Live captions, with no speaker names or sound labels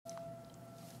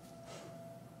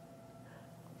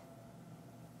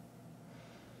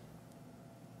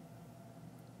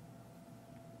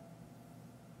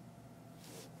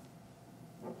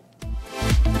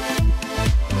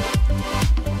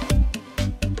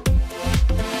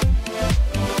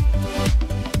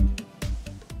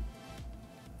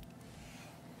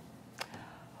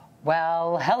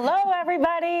Well, hello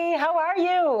everybody. How are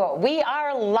you? We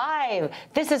are live.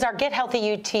 This is our Get Healthy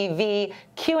UTV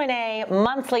Q&A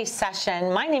monthly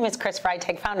session. My name is Chris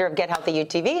Freytag, founder of Get Healthy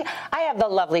UTV. I have the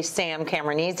lovely Sam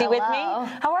Cameronese with me.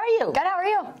 How are you? Good. How are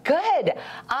you? Good.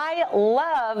 I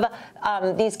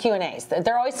love these Q&As.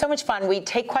 They're always so much fun. We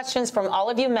take questions from all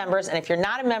of you members, and if you're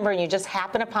not a member and you just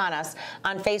happen upon us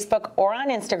on Facebook or on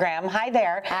Instagram, hi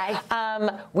there.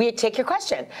 Hi. We take your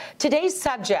question. Today's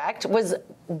subject was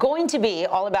going to be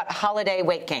all about holiday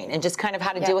weight gain and just kind of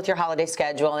how to deal with your holiday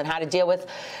schedule and how to deal with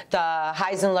the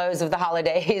highs and lows of the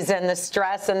holidays and the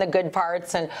stress and the good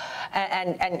parts and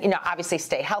you know, obviously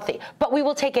stay healthy. But we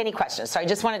will take any questions. So I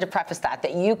just wanted to preface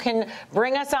that you can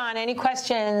bring us on any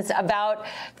questions about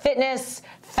fitness,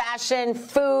 fashion,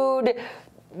 food,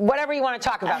 whatever you want to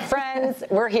talk about. Friends,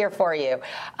 we're here for you.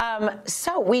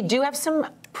 So we do have some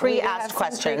pre-asked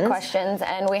questions.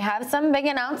 And we have some big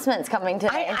announcements coming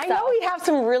today. I know we have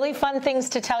some really fun things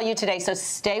to tell you today, so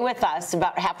stay with us.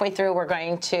 About halfway through, we're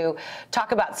going to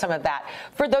talk about some of that.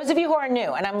 For those of you who are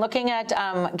new, and I'm looking at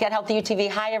Get Healthy UTV,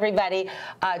 hi everybody,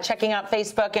 checking out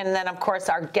Facebook, and then of course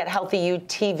our Get Healthy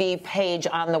UTV page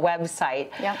on the website.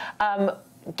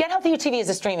 Get Healthy UTV is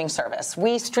a streaming service.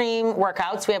 We stream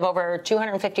workouts. We have over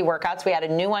 250 workouts. We add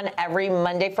a new one every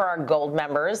Monday for our Gold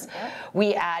members.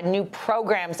 We add new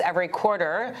programs every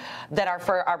quarter that are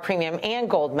for our Premium and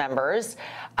Gold members.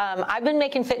 I've been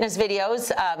making fitness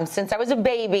videos since I was a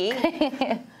baby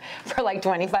for like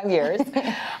 25 years.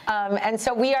 And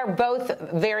so we are both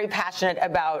very passionate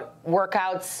about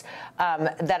workouts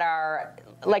that are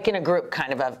like in a group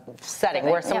kind of a setting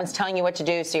where someone's telling you what to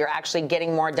do, so you're actually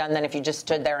getting more done than if you just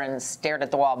stood there and stared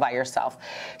at the wall by yourself.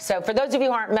 So for those of you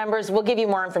who aren't members, we'll give you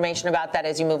more information about that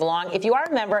as you move along. If you are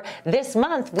a member, this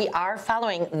month we are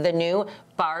following the new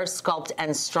Bar, Sculpt,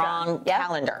 and Strong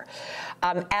calendar.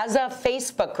 As a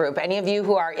Facebook group, any of you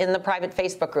who are in the private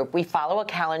Facebook group, we follow a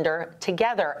calendar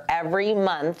together every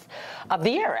month of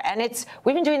the year. And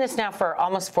we've been doing this now for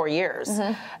almost 4 years.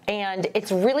 And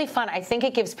it's really fun. I think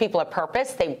it gives people a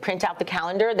purpose. They print out the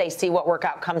calendar. They see what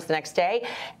workout comes the next day.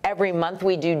 Every month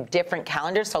we do different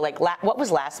calendars. So like, what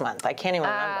was last month? I can't even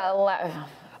remember.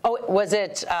 Oh, was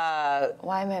it?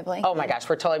 Why am I blanking? Oh my gosh,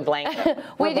 we're totally blanking.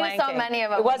 We do so many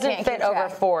of them. It wasn't fit over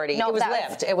 40. No, it was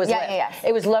lift. It was lift.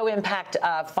 It was low impact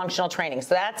functional training.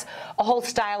 So that's a whole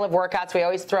style of workouts. We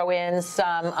always throw in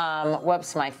some.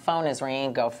 Whoops, my phone is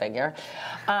ringing. Go figure.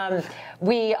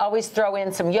 We always throw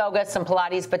in some yoga, some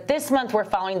Pilates. But this month we're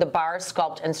following the Bar,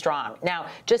 Sculpt, and Strong. Now,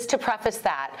 just to preface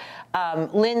that,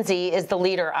 Lindsay is the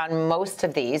leader on most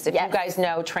of these. If you guys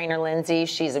know trainer Lindsay,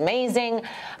 she's amazing.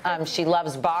 She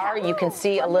loves bar. You can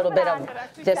see a little bit of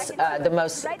this,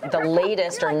 the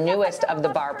latest or newest of the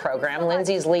bar program.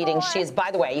 Lindsay's leading. She is, by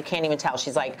the way, you can't even tell.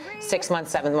 She's like 6 months,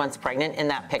 7 months pregnant in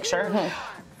that picture.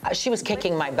 She was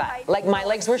kicking my butt. Like my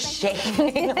legs were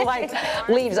shaking like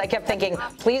leaves. I kept thinking,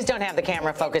 please don't have the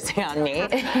camera focusing on me.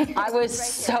 I was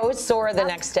so sore the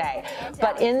next day.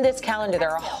 But in this calendar,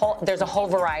 there's a whole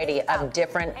variety of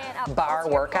different bar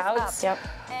workouts.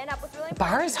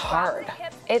 Bar is hard.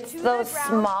 It's those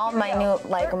small, minute,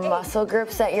 like muscle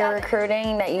groups that you're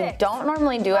recruiting that you don't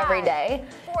normally do every day,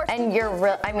 and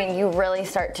you really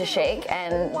start to shake,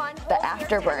 and the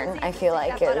afterburn, I feel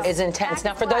like, is intense.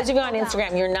 Now, for those of you on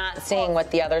Instagram, you're not seeing what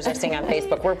the others are seeing on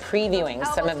Facebook. We're previewing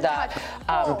some of the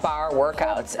bar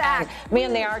workouts, and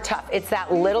man, they are tough. It's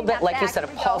that little bit, like you said,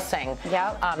 of pulsing.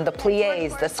 The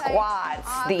plies, the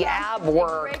squats, the ab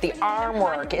work, the arm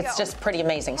work. It's just pretty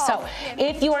amazing. So,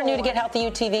 if you are new to Get Healthy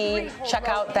UTV, check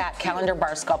out that calendar,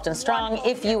 Bar, Sculpt, and Strong.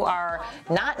 If you are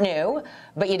not new,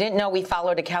 but you didn't know we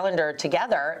followed a calendar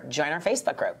together, join our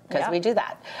Facebook group, because we do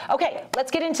that. Okay, let's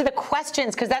get into the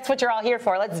questions, because that's what you're all here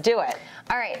for. Let's do it.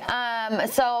 All right,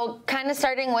 so kind of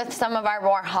starting with some of our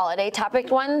more holiday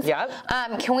topic ones.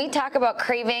 Can we talk about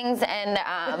cravings and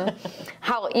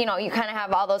how, you kind of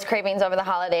have all those cravings over the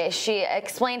holidays? She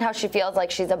explained how she feels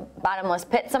like she's a bottomless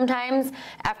pit sometimes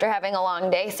after having a long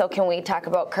day. So can we talk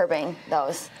about curbing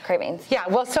those cravings? Yeah,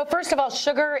 well, so first of all,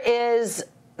 sugar is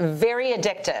very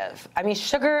addictive. I mean,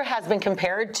 sugar has been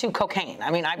compared to cocaine.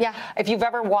 I mean, if you've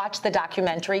ever watched the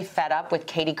documentary Fed Up with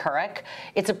Katie Couric,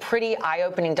 it's a pretty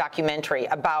eye-opening documentary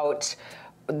about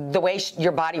the way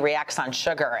your body reacts on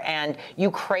sugar, and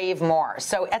you crave more.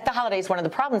 So at the holidays, one of the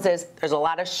problems is there's a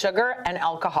lot of sugar and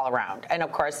alcohol around. And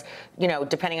of course,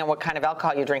 depending on what kind of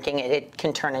alcohol you're drinking, it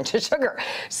can turn into sugar.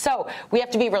 So we have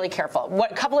to be really careful.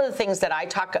 A couple of the things that I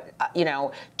talk,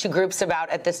 to groups about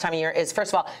at this time of year is,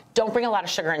 first of all, don't bring a lot of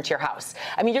sugar into your house.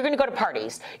 I mean, you're going to go to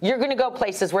parties. You're going to go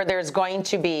places where there's going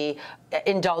to be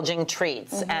indulging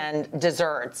treats and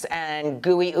desserts and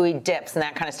gooey, ooey dips and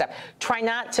that kind of stuff. Try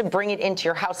not to bring it into your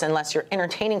your house unless you're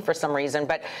entertaining for some reason,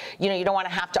 but you know, you don't want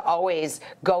to have to always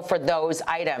go for those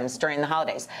items during the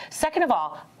holidays. Second of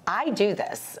all, I do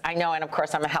this. I know, and of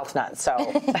course I'm a health nut, so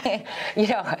you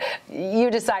know,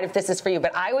 you decide if this is for you.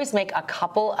 But I always make a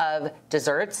couple of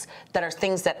desserts that are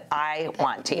things that I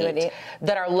want to eat,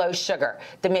 that are low sugar,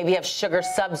 that maybe have sugar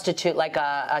substitute like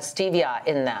a stevia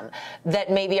in them, that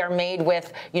maybe are made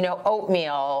with, you know,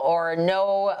 oatmeal or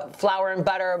no flour and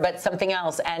butter, but something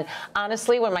else. And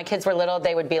honestly, when my kids were little,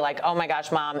 they would be like, "Oh my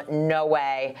gosh, Mom, no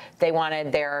way." They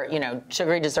wanted their, you know,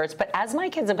 sugary desserts. But as my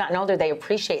kids have gotten older, they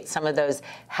appreciate some of those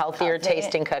healthier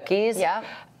tasting cookies. Yeah.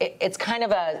 It's kind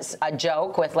of a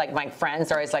joke with like my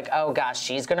friends are always like, "Oh gosh,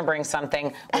 she's going to bring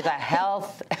something with a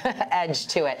health edge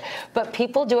to it." But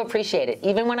people do appreciate it.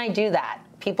 Even when I do that,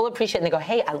 people appreciate it and they go,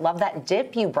 "Hey, I love that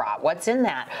dip you brought. What's in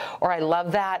that?" Or, "I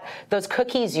love those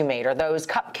cookies you made or those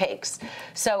cupcakes."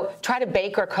 So try to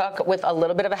bake or cook with a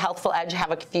little bit of a healthful edge,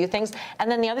 have a few things.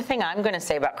 And then the other thing I'm going to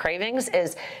say about cravings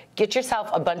is get yourself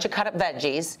a bunch of cut up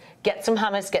veggies, get some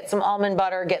hummus, get some almond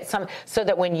butter, get some, so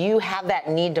that when you have that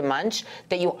need to munch,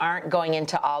 that you aren't going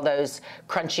into all those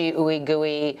crunchy, ooey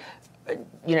gooey,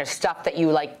 you know, stuff that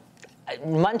you like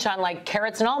munch on, like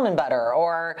carrots and almond butter,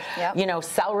 or you know,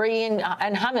 celery and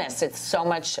hummus. It's so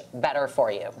much better for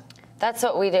you. That's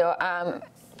what we do.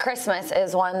 Christmas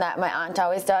is one that my aunt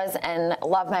always does, and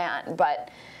love my aunt, but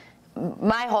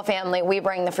my whole family, we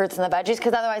bring the fruits and the veggies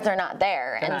because otherwise they're not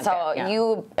there.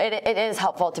 It is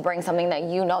helpful to bring something that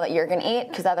you know that you're going to eat,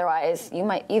 because otherwise you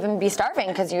might even be starving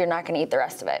because you're not going to eat the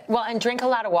rest of it. Well, and drink a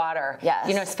lot of water. Yes.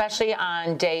 You know, especially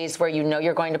on days where you know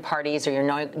you're going to parties or you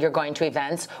know you're going to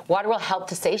events. Water will help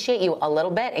to satiate you a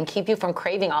little bit and keep you from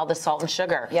craving all the salt and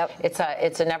sugar. Yep.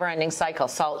 It's a never-ending cycle.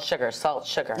 Salt, sugar, salt,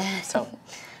 sugar. So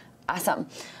awesome.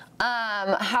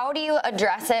 How do you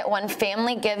address it when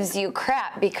family gives you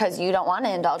crap because you don't want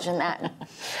to indulge in that?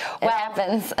 It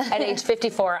happens. At age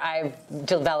 54, I've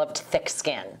developed thick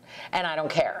skin, and I don't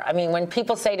care. I mean, when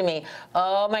people say to me,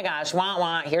 "Oh my gosh, wah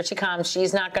wah, here she comes,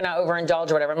 she's not going to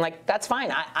overindulge," or whatever, I'm like, that's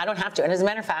fine. I don't have to. And as a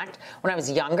matter of fact, when I was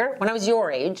younger, when I was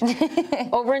your age,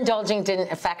 overindulging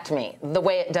didn't affect me the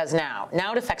way it does now.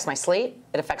 Now it affects my sleep.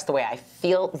 It affects the way I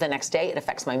feel the next day. It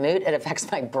affects my mood. It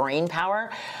affects my brain power.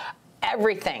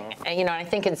 Everything. And, you know, I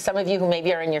think some of you who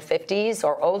maybe are in your 50s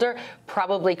or older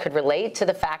probably could relate to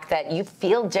the fact that you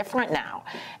feel different now.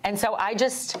 And so I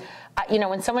just, you know,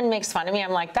 when someone makes fun of me,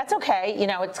 I'm like, that's okay. You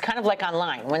know, it's kind of like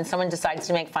online. When someone decides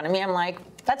to make fun of me, I'm like,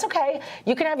 that's okay.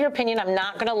 You can have your opinion. I'm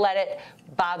not going to let it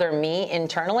bother me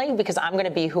internally, because I'm going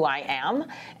to be who I am,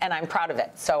 and I'm proud of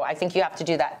it. So I think you have to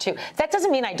do that too. That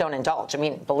doesn't mean I don't indulge. I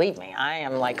mean, believe me, I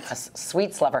am like a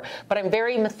sweets lover, but I'm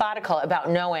very methodical about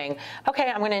knowing,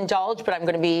 okay, I'm going to indulge, but I'm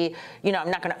going to be, you know,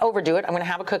 I'm not going to overdo it. I'm going to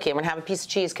have a cookie. I'm going to have a piece of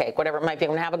cheesecake, whatever it might be.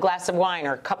 I'm going to have a glass of wine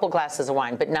or a couple glasses of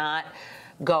wine, but not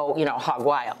go, you know, hog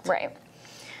wild. Right.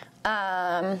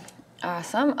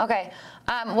 Awesome. Okay.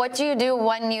 What do you do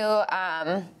when you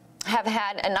have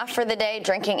had enough for the day,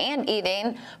 drinking and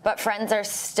eating, but friends are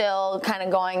still kind of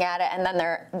going at it, and then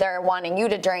they're wanting you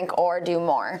to drink or do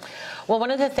more? Well, one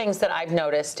of the things that I've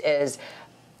noticed is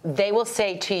they will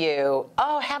say to you,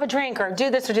 "Oh, have a drink," or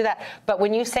 "Do this or do that." But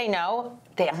when you say no,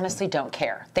 they honestly don't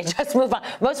care. They just move on.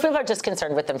 Most people are just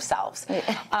concerned with themselves.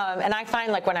 And I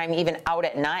find, like, when I'm even out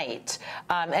at night,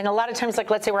 and a lot of times,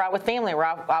 like, let's say we're out with family, we're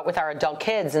out with our adult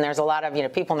kids, and there's a lot of, you know,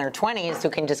 people in their 20s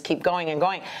who can just keep going and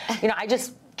going. You know, I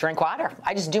just drink water.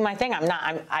 I just do my thing.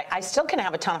 I still can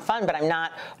have a ton of fun, but I'm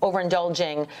not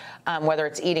overindulging, whether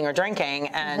it's eating or drinking,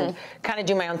 and kind of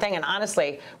do my own thing. And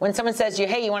honestly, when someone says to you,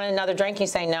 "Hey, you want another drink?" You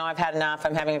say, "No, I've had enough.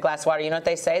 I'm having a glass of water." You know what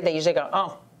they say? They usually go,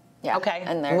 "Oh, yeah, okay,"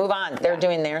 and move on. They're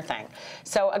doing their thing.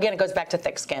 So again, it goes back to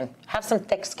thick skin. Have some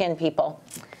thick skin, people.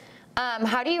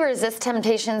 How do you resist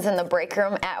temptations in the break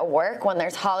room at work when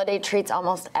there's holiday treats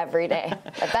almost every day?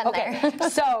 I've been there.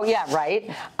 So, yeah, right.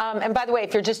 And by the way,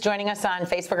 if you're just joining us on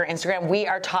Facebook or Instagram, we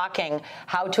are talking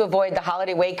how to avoid the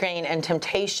holiday weight gain and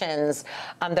temptations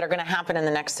that are going to happen in the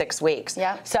next 6 weeks.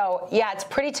 Yeah. So, yeah, it's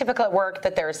pretty typical at work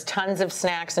that there's tons of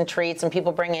snacks and treats, and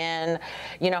people bring in,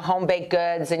 you know, home-baked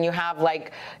goods, and you have,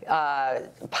 like,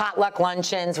 potluck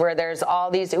luncheons where there's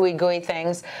all these ooey-gooey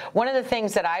things. One of the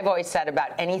things that I've always said about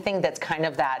anything that's kind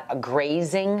of a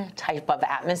grazing type of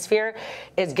atmosphere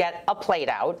is get a plate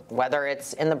out, whether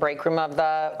it's in the break room of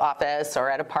the office or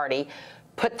at a party.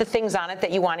 Put the things on it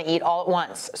that you want to eat all at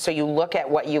once. So you look at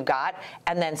what you've got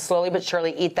and then slowly but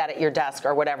surely eat that at your desk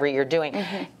or whatever you're doing.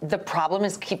 The problem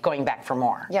is keep going back for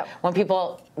more. Yep. When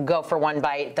people go for one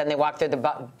bite, then they walk through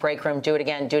the break room, do it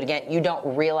again, you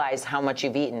don't realize how much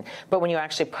you've eaten. But when you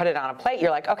actually put it on a plate,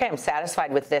 you're like, okay, I'm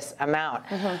satisfied with this amount.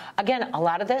 Again, a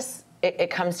lot of this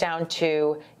it comes down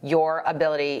to your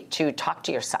ability to talk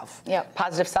to yourself. Yep.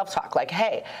 Positive self-talk. Like,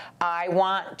 hey, I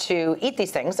want to eat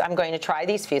these things. I'm going to try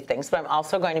these few things, but I'm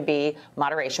also going to be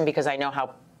moderation because I know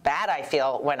how bad I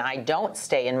feel when I don't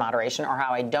stay in moderation or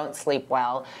how I don't sleep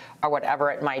well or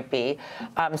whatever it might be.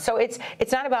 So it's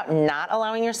not about not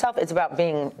allowing yourself, it's about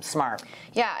being smart.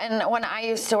 Yeah, and when I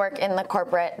used to work in the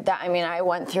corporate, I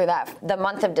went through that, the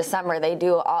month of December, they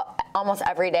do almost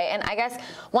every day. And I guess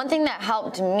one thing that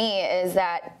helped me is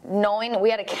that knowing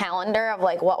we had a calendar of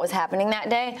like what was happening that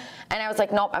day. And I was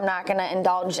like, nope, I'm not going to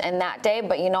indulge in that day.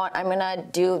 But you know what? I'm going to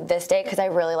do this day because I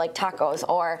really like tacos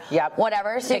or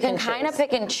whatever. So you can kind of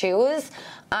pick and choose.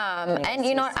 And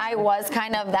you know what? I was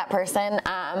kind of that person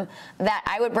that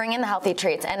I would bring in the healthy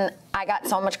treats. And I got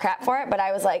so much crap for it. But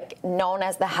I was like known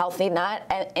as the healthy nut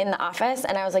in the office.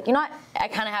 And I was like, you know what? I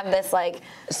kind of have this like.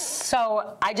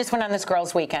 So I just went on this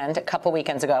girls' weekend a couple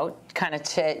weekends ago, kind of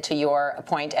to your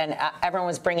point, and everyone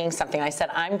was bringing something. I said,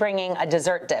 I'm bringing a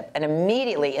dessert dip. And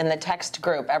immediately in the text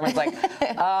group, everyone's like,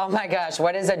 oh my gosh,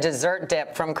 what is a dessert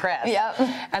dip from Chris? Yep.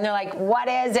 And they're like, what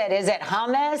is it? Is it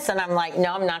hummus? And I'm like,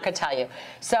 no, I'm not going to tell you.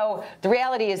 So the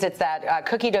reality is it's that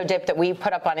cookie dough dip that we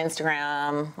put up on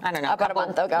Instagram, I don't know. About a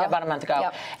month ago. Yeah, about a month ago.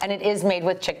 Yep. And it is made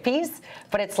with chickpeas,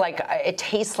 but it's like, it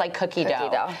tastes like cookie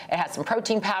dough. It has some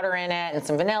protein powder in it and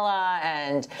some vanilla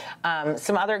and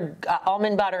some other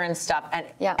almond butter and stuff. And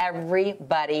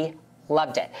everybody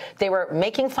loved it. They were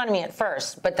making fun of me at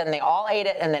first, but then they all ate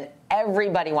it, and then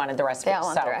everybody wanted the recipe. They all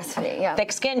want the recipe, yeah.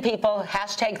 Thick skin, people.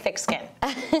 Hashtag thick skin.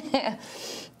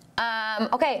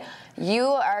 Okay, you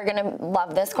are going to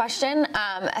love this question.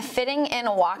 Fitting in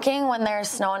walking when there's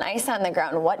snow and ice on the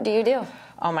ground, what do you do?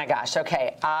 Oh my gosh,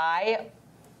 okay. I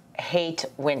hate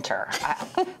winter.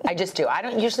 I just do. I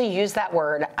don't usually use that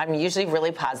word. I'm usually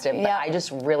really positive, but I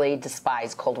just really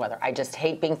despise cold weather. I just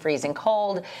hate being freezing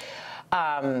cold.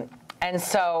 And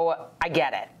so I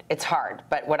get it. It's hard.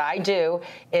 But what I do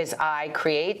is I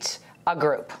create a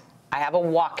group. I have a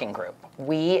walking group.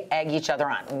 We egg each other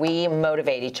on. We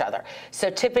motivate each other. So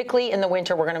typically in the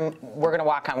winter, we're gonna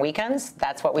walk on weekends.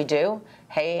 That's what we do.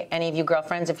 Hey, any of you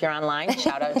girlfriends, if you're online,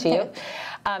 shout out to you.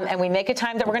 And we make a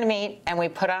time that we're gonna meet, and we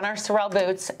put on our Sorel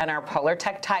boots and our Polar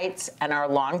Tech tights and our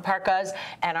long parkas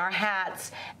and our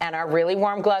hats and our really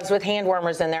warm gloves with hand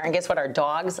warmers in there. And guess what? Our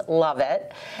dogs love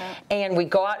it. And we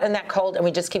go out in that cold and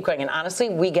we just keep going. And honestly,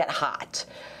 we get hot.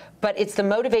 But it's the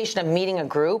motivation of meeting a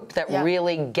group that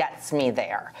really gets me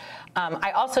there. I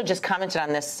also just commented on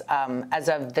this as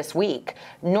of this week.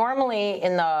 Normally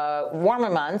in the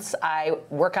warmer months, I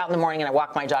work out in the morning and I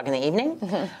walk my dog in the evening.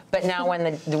 But now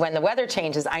when the weather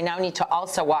changes, I now need to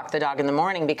also walk the dog in the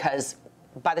morning because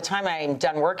by the time I'm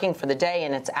done working for the day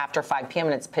and it's after 5 p.m.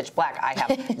 and it's pitch black, I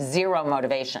have zero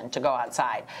motivation to go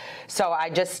outside. So I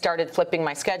just started flipping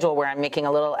my schedule where I'm making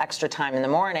a little extra time in the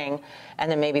morning and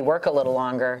then maybe work a little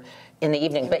longer in the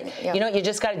evening. But you know, you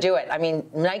just got to do it. I mean,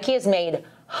 Nike has made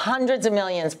hundreds of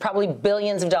millions, probably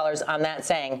billions of dollars on that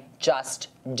saying, just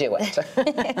do it.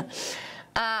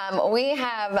 We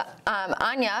have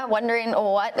Anya wondering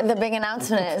what the big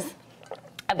announcement is.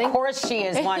 Of course she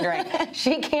is wondering.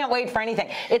 She can't wait for anything.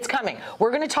 It's coming.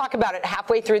 We're going to talk about it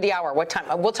halfway through the hour. What time?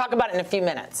 We'll talk about it in a few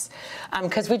minutes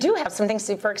because we do have something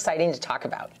super exciting to talk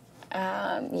about.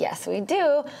 Yes, we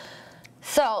do.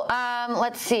 So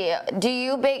let's see. Do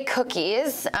you bake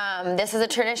cookies? This is a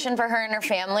tradition for her and her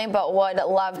family, but would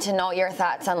love to know your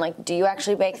thoughts on like, do you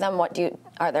actually bake them?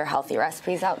 Are there healthy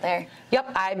recipes out there?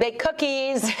 Yep, I bake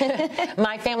cookies.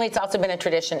 My family, it's also been a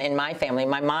tradition in my family.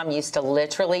 My mom used to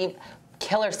literally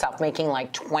kill herself making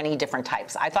like 20 different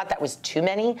types. I thought that was too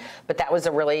many, but that was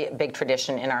a really big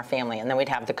tradition in our family. And then we'd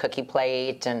have the cookie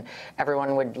plate and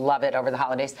everyone would love it over the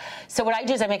holidays. So what I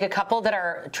do is I make a couple that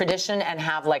are tradition and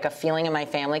have like a feeling in my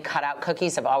family. Cutout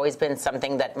cookies have always been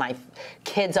something that my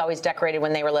kids always decorated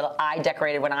when they were little. I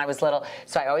decorated when I was little.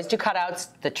 So I always do cutouts,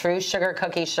 the true sugar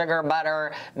cookie, sugar,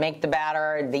 butter, make the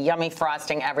batter, the yummy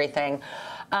frosting, everything.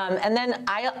 And then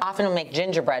I often will make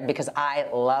gingerbread because I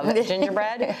love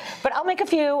gingerbread. But I'll make a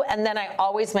few, and then I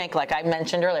always make, like I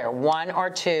mentioned earlier, 1 or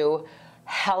 2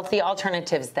 healthy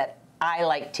alternatives that I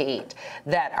like to eat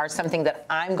that are something that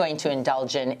I'm going to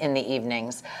indulge in the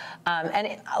evenings.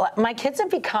 My kids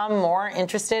have become more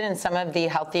interested in some of the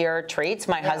healthier treats.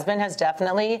 My husband has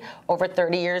definitely, over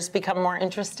 30 years, become more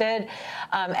interested.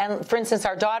 And for instance,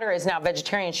 our daughter is now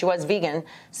vegetarian. She was vegan.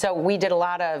 So we did a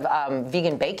lot of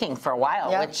vegan baking for a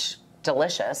while, which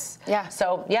delicious. Yeah.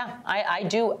 So yeah, I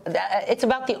do. It's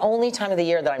about the only time of the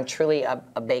year that I'm truly a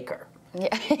baker.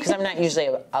 Yeah. Because I'm not usually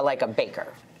like a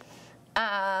baker.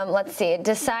 Let's see.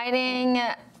 Deciding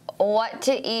what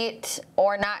to eat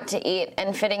or not to eat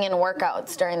and fitting in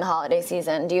workouts during the holiday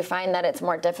season. Do you find that it's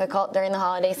more difficult during the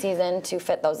holiday season to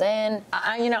fit those in?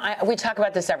 We talk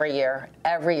about this every year,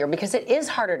 because it is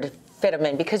harder to fit them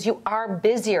in because you are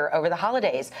busier over the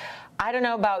holidays. I don't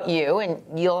know about you, and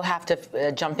you'll have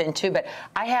to jump in too, but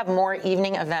I have more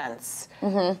evening events,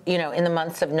 in the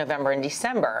months of November and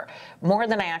December, more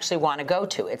than I actually want to go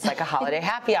to. It's like a holiday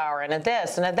happy hour and a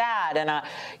this and a that,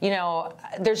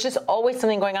 and there's just always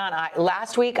something going on.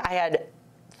 Last week I had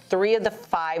 3 of the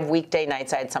 5 weekday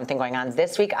nights I had something going on.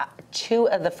 This week, 2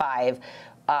 of the 5.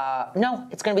 No,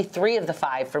 it's going to be 3 of the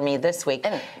 5 for me this week.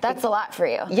 And that's a lot for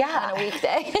you. Yeah. On a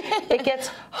weekday. It gets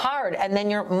hard, and then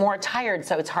you're more tired,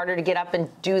 so it's harder to get up and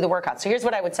do the workout. So here's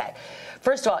what I would say.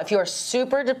 First of all, if you are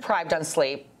super deprived on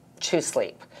sleep, choose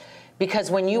sleep.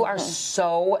 Because when you are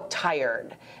so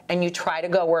tired and you try to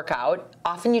go work out,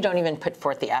 often you don't even put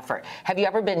forth the effort. Have you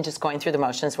ever been just going through the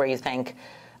motions where you think,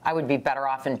 I would be better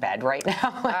off in bed right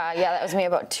now? Yeah, that was me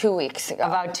about 2 weeks ago.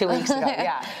 About 2 weeks ago,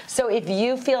 yeah. So if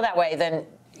you feel that way, then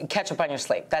catch up on your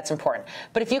sleep. That's important.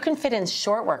 But if you can fit in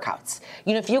short workouts,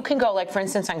 if you can go, like, for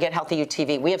instance, on Get Healthy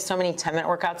UTV, we have so many 10-minute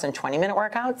workouts and 20-minute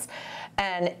workouts.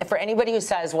 And for anybody who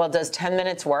says, well, does 10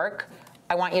 minutes work?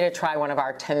 I want you to try one of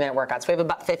our 10-minute workouts. We have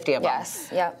about 50 of them. Yes,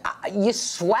 yeah. You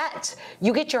sweat.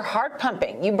 You get your heart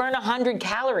pumping. You burn 100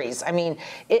 calories. I mean,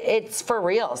 it's for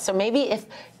real. So maybe if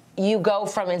you go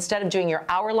from, instead of doing your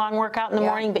hour-long workout in the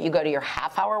morning, but you go to your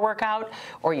half-hour workout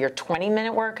or your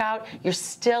 20-minute workout, you're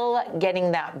still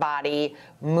getting that body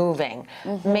moving.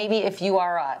 Maybe if you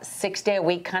are a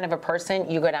 6-day-a-week kind of a person,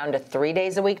 you go down to 3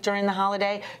 days a week during the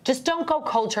holiday. Just don't go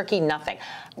cold turkey, nothing.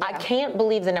 Yeah. I can't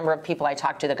believe the number of people I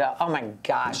talk to that go, oh my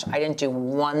gosh, I didn't do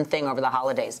one thing over the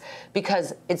holidays,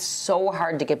 because it's so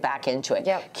hard to get back into it.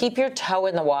 Yep. Keep your toe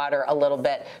in the water a little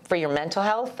bit for your mental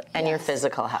health and your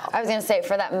physical health. I was going to say,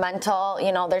 for that mental,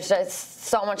 there's just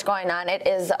so much going on. It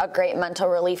is a great mental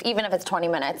relief, even if it's 20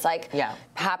 minutes. Like,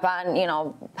 hop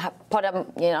on, put a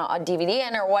DVD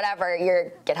in or whatever,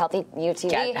 your Get Healthy UTV.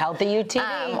 Get Healthy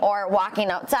UTV. Or walking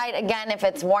outside, again, if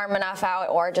it's warm enough out,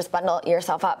 or just bundle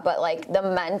yourself up. But, like, the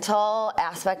mental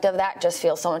aspect of that just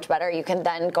feels so much better. You can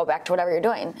then go back to whatever you're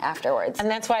doing afterwards. And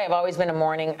that's why I've always been a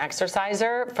morning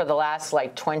exerciser for the last,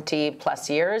 20 plus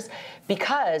years,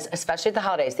 because, especially at the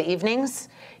holidays, the evenings,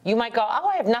 you might go, oh,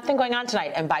 I have nothing going on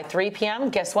tonight. And by 3 p.m.,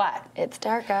 guess what? It's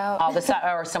dark out. All of a sudden,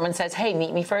 or someone says, hey,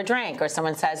 meet me for a drink. Or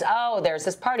someone says, oh, there's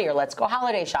this party, or let's go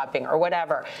holiday shopping, or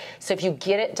whatever. So if you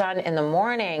get it done in the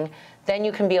morning, then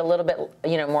you can be a little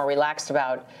bit, more relaxed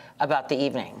about the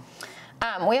evening.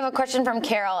 We have a question from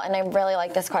Carol, and I really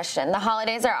like this question. The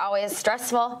holidays are always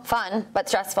stressful, fun, but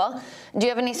stressful. Do you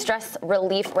have any stress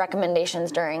relief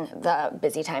recommendations during the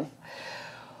busy time?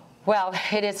 Well,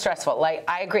 it is stressful.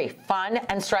 I agree. Fun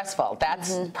and stressful.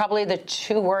 That's probably the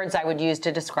 2 words I would use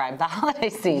to describe the holiday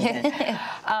season.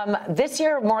 This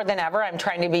year, more than ever, I'm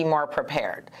trying to be more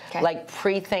prepared. Okay.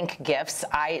 Pre-think gifts.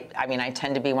 I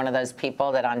tend to be one of those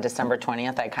people that on December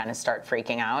 20th, I kind of start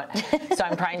freaking out. So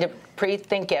I'm trying to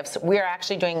pre-think gifts. We're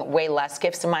actually doing way less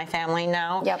gifts in my family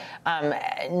now.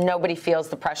 Yep. Nobody feels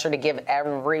the pressure to give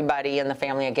everybody in the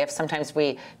family a gift. Sometimes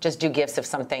we just do gifts if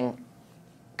something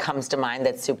comes to mind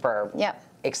that's super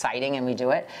exciting, and we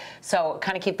do it. So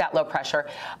kind of keep that low pressure.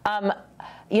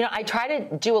 I try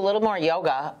to do a little more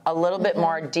yoga, a little bit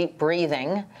more deep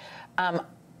breathing, a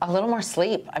little more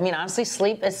sleep. Honestly,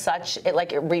 sleep is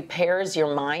it repairs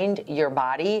your mind, your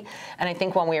body. And I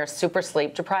think when we are super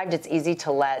sleep deprived, it's easy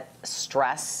to let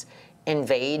stress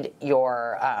invade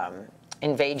your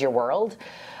world.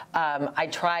 I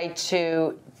try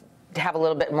to have a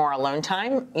little bit more alone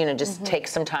time, just take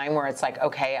some time where it's like,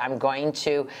 okay, I'm going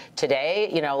to today,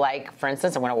 for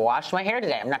instance, I'm going to wash my hair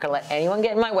today. I'm not going to let anyone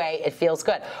get in my way. It feels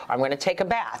good. Or I'm going to take a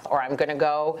bath, or I'm going to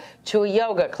go to a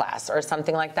yoga class or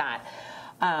something like that.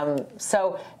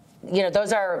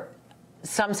 Those are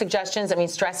some suggestions.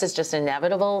 Stress is just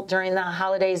inevitable during the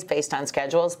holidays based on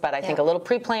schedules, but I think a little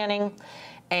pre-planning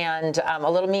and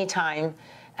a little me time.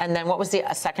 And then what was the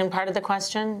second part of the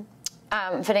question?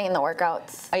 Fitting in the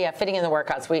workouts. Oh yeah, fitting in the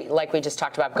workouts. We just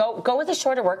talked about. Go with a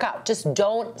shorter workout. Just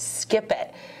don't skip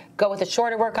it. Go with a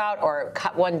shorter workout, or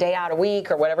cut one day out a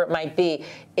week, or whatever it might be.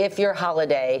 If your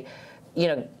holiday,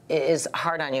 is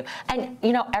hard on you. And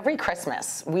every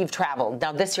Christmas we've traveled.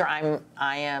 Now this year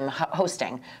I am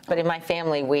hosting, but in my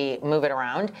family we move it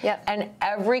around. Yep. And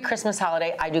every Christmas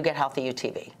holiday I do Get Healthy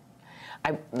UTV.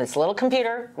 this little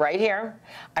computer right here.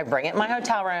 I bring it in my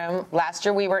hotel room. Last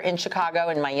year we were in Chicago,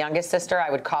 and my youngest sister, I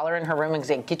would call her in her room and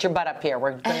say, get your butt up here.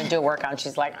 We're going to do a workout. And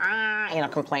she's like,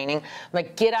 complaining. I'm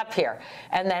like, get up here.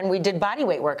 And then we did body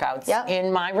weight workouts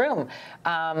in my room.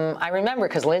 I remember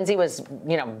because Lindsay was,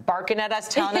 barking at us,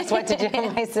 telling us what to do.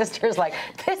 And my sister's like,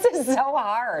 this is so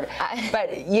hard.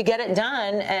 But you get it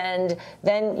done, and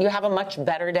then you have a much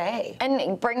better day.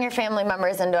 And bring your family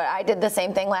members into it. I did the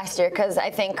same thing last year because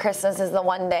I think Christmas is the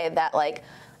one day that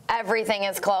everything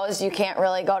is closed. You can't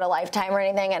really go to Lifetime or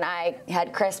anything. And I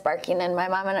had Chris barking in my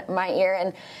mom in my ear,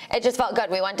 and it just felt good.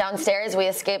 We went downstairs. We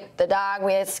escaped the dog.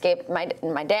 We escaped my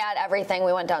dad. Everything.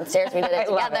 We went downstairs. We did it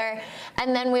together,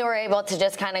 and then we were able to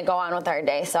just kind of go on with our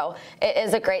day. So it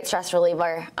is a great stress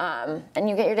reliever, and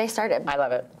you get your day started. I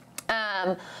love it.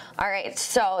 All right,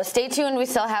 so stay tuned. We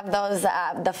still have those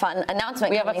the fun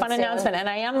announcement. We have a fun announcement, and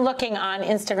I am looking on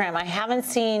Instagram. I haven't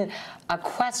seen a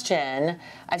question.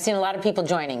 I've seen a lot of people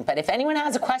joining, but if anyone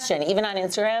has a question, even on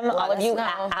Instagram, all of you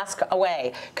ask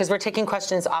away, because we're taking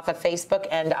questions off of Facebook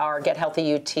and our Get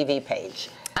Healthy TV page.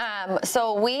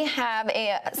 So we have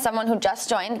someone who just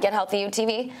joined Get Healthy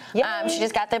TV. She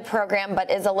just got the program,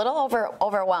 but is a little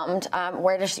overwhelmed.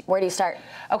 Where do you start?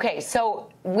 Okay, so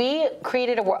we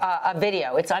created a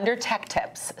video. It's under Tech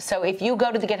Tips. So if you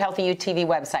go to the Get Healthy TV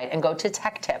website and go to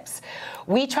Tech Tips,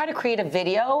 we try to create a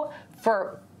video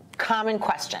for common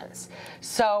questions.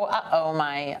 So,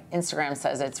 my Instagram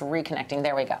says it's reconnecting.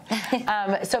 There we go.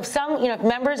 So if some,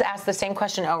 members ask the same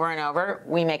question over and over,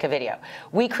 we make a video.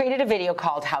 We created a video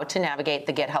called How to Navigate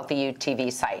the Get Healthy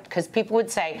TV site, because people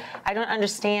would say, I don't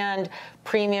understand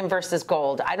premium versus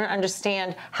gold. I don't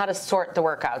understand how to sort the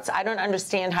workouts. I don't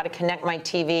understand how to connect my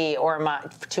TV or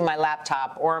to my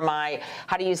laptop or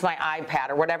how to use my iPad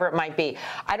or whatever it might be.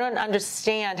 I don't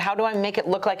understand, how do I make it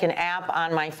look like an app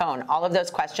on my phone? All of those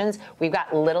questions, we've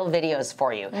got little videos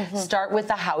for you. Start with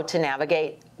the How to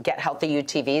Navigate Get Healthy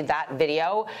TV. That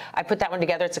video, I put that one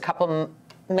together. It's a couple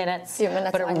minutes,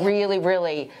 but it really,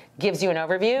 really gives you an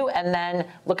overview, and then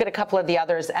look at a couple of the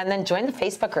others, and then join the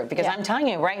Facebook group, because I'm telling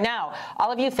you right now,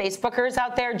 all of you Facebookers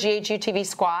out there, GHUTV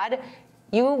squad,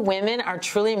 you women are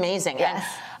truly amazing. Yes.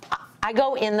 And I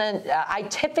go in I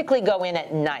typically go in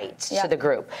at night to the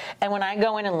group, and when I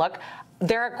go in and look,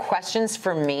 there are questions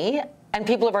for me, and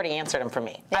people have already answered them for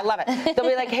me. I love it. They'll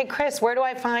be like, hey, Chris, where do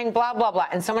I find blah, blah, blah,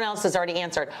 and someone else has already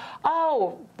answered,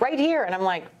 oh, right here, and I'm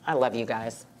like, I love you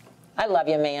guys. I love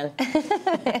you, man.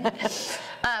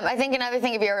 I think another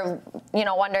thing, if you're,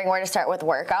 wondering where to start with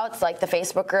workouts, like the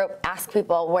Facebook group, ask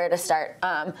people where to start,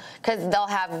 because they'll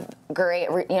have great,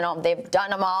 they've done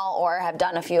them all or have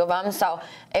done a few of them. So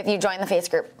if you join the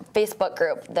Facebook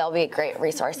group, they'll be great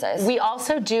resources. We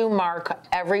also do mark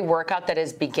every workout that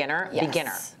is beginner.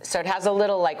 So it has a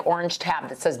little orange tab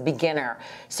that says beginner.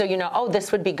 So oh,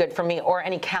 this would be good for me. Or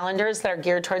any calendars that are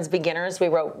geared towards beginners, we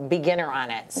wrote beginner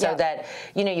on it, so that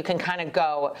you can kind of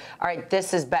go, all right,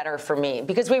 this is better for me,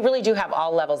 because we really do have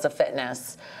all levels of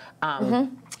fitness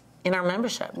in our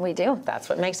membership. We do. That's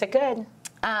what makes it good.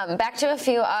 Back to a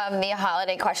few of the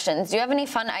holiday questions. Do you have any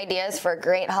fun ideas for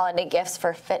great holiday gifts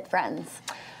for fit friends?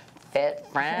 Fit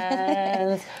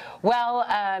friends. Well,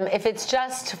 if it's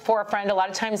just for a friend, a lot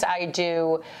of times I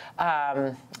do,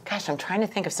 gosh, I'm trying to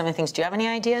think of some of the things. Do you have any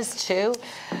ideas too?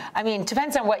 I mean,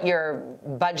 depends on what your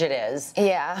budget is.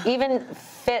 Yeah. Even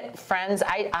fit friends,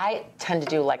 I tend to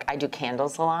do, I do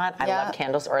candles a lot. I love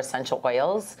candles or essential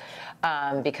oils,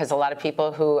 because a lot of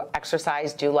people who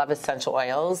exercise do love essential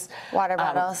oils. Water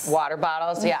bottles. Water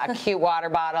bottles, a cute water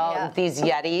bottle. These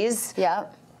Yetis.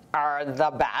 Are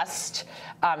the best,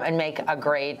 and make a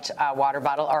great water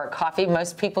bottle or a coffee.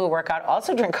 Most people who work out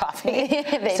also drink coffee.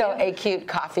 So a cute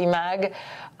coffee mug,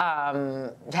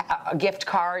 a gift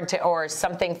card or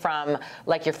something from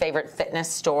your favorite fitness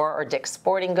store or Dick's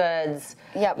Sporting Goods.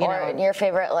 Or your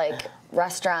favorite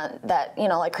restaurant that,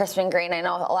 like Crisp and Green. I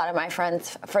know a lot of my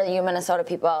friends, for you Minnesota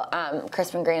people,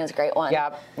 Crisp and Green is a great one.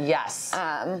 Yes.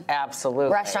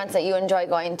 Absolutely. Restaurants that you enjoy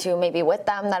going to, maybe with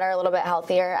them, that are a little bit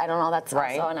healthier. I don't know. That's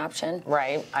also an option.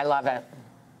 Right. I love it.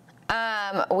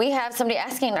 We have somebody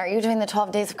asking, are you doing the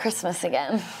 12 Days of Christmas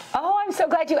again? Oh, I'm so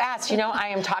glad you asked. I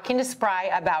am talking to Spry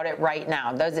about it right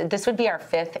now. This would be our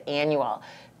 5th annual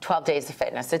 12 Days of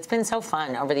Fitness. It's been so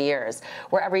fun over the years,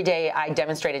 where every day I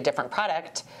demonstrate a different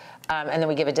product, and then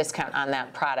we give a discount on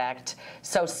that product.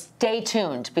 So stay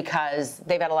tuned, because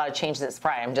they've had a lot of changes at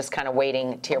Spry. I'm just kind of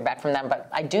waiting to hear back from them, but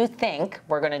I do think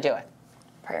we're going to do it.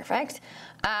 Perfect.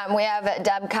 We have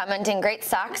Deb commenting, great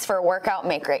socks for workout,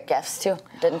 make great gifts too.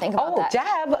 Didn't think about that.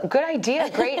 Oh, Deb, good idea.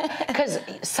 Great. Because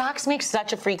socks make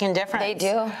such a freaking difference. They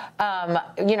do.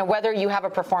 You know, whether you have a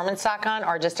performance sock on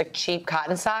or just a cheap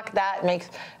cotton sock, that makes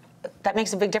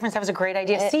a big difference. That was a great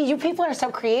idea. See, you people are so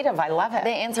creative. I love it.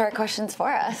 They answer our questions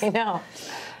for us. I know.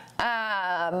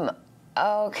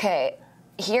 Okay.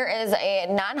 Here is a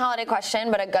non-holiday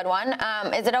question, but a good one.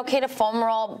 Is it okay to foam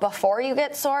roll before you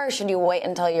get sore, or should you wait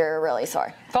until you're really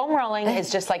sore? Foam rolling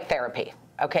is just like therapy.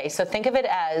 Okay, so think of it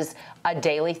as a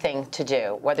daily thing to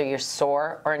do, whether you're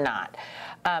sore or not.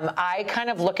 I kind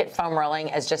of look at foam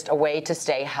rolling as just a way to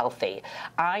stay healthy.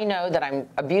 I know that I'm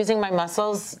abusing my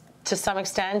muscles to some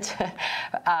extent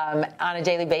on a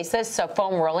daily basis. So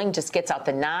foam rolling just gets out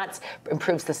the knots,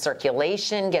 improves the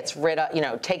circulation, gets rid of,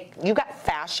 you got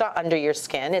fascia under your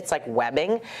skin. It's like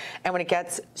webbing. And when it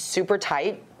gets super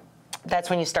tight,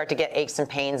 that's when you start to get aches and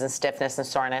pains and stiffness and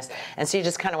soreness. And so you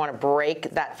just kind of want to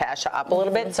break that fascia up a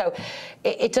little bit. So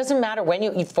it doesn't matter when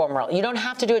you foam roll. You don't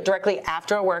have to do it directly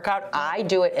after a workout. I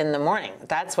do it in the morning.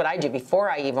 That's what I do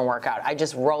before I even work out. I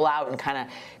just roll out and kind of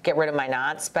get rid of my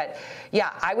knots. But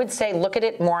yeah, I would say look at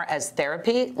it more as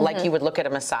therapy, like you would look at a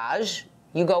massage.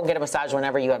 You go get a massage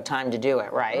whenever you have time to do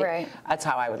it, right? Right. That's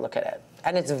how I would look at it.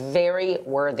 And it's very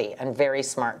worthy and very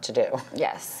smart to do.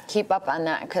 Yes, keep up on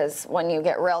that, because when you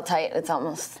get real tight, it's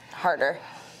almost harder.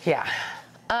 Yeah.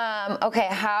 Okay,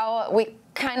 we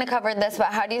kind of covered this,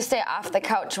 but how do you stay off the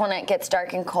couch when it gets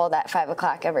dark and cold at 5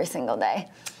 o'clock every single day?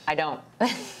 I don't.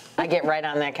 I get right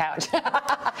on that couch.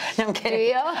 No, I'm kidding. Do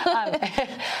you?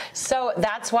 So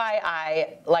that's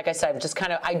why like I said,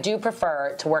 I do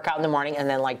prefer to work out in the morning and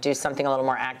then do something a little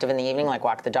more active in the evening, like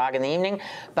walk the dog in the evening.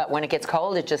 But when it gets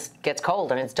cold, it just gets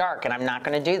cold and it's dark, and I'm not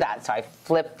going to do that. So I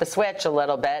flip the switch a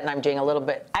little bit, and I'm doing a little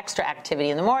bit extra activity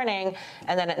in the morning,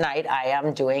 and then at night I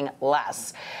am doing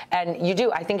less. And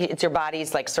I think it's your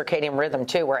body's circadian rhythm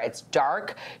too, where it's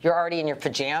dark, you're already in your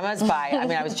pajamas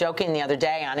I was joking the other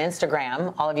day on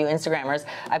Instagram, all of you Instagrammers,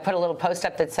 I put a little post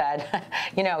up that said,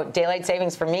 daylight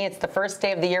savings for me, it's the first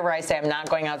day of the year where I say I'm not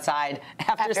going outside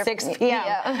after 6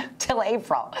 p.m. till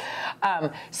April.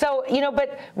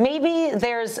 But maybe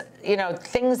there's,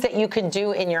 things that you can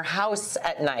do in your house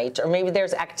at night, or maybe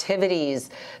there's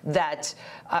activities that,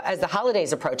 as the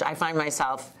holidays approach, I find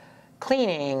myself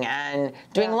cleaning and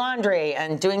doing laundry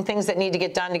and doing things that need to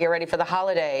get done to get ready for the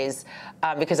holidays,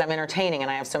 because I'm entertaining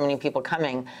and I have so many people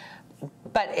coming.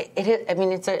 But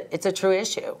it's a true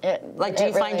issue. Do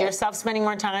you find yourself spending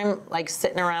more time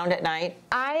sitting around at night?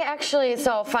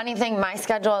 Funny thing, my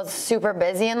schedule is super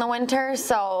busy in the winter,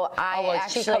 so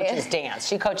she coaches dance.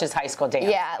 She coaches high school dance.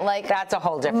 Yeah, that's a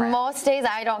whole different. Most days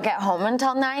I don't get home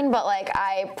until 9, but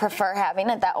I prefer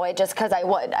having it that way just because I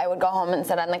would go home and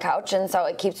sit on the couch, and so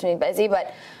it keeps me busy.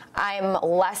 But I'm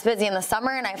less busy in the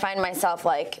summer, and I find myself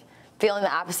feeling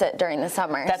the opposite during the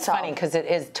summer. That's funny, because it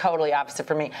is totally opposite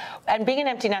for me. And being an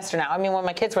empty nester now, when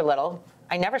my kids were little,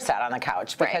 I never sat on the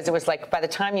couch, because it was by the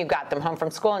time you got them home from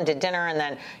school and did dinner and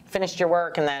then finished your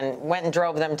work and then went and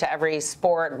drove them to every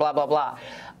sport, blah, blah, blah.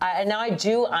 And now I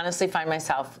do honestly find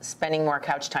myself spending more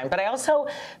couch time. But I also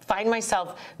find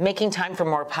myself making time for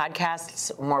more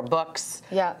podcasts, more books,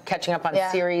 catching up on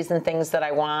series and things that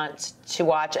I want to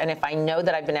watch. And if I know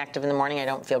that I've been active in the morning, I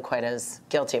don't feel quite as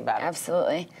guilty about it.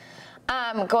 Absolutely.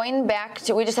 Going back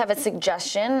to, we just have a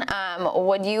suggestion.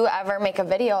 Would you ever make a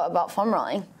video about foam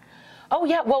rolling? Oh,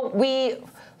 yeah. Well,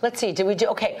 let's see.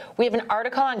 Okay. We have an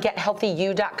article on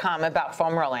GetHealthyU.com about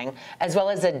foam rolling, as well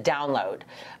as a download.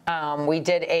 We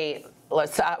did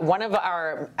one of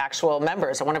our actual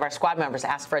members, or one of our squad members,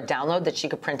 asked for a download that she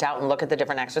could print out and look at the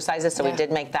different exercises. So we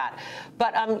did make that.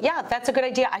 But that's a good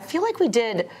idea. I feel like we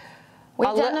did.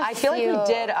 I feel like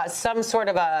we did some sort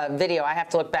of a video. I have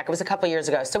to look back. It was a couple years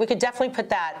ago. So we could definitely put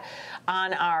that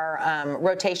on our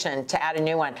rotation to add a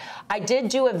new one. I did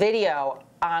do a video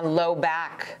on low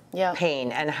back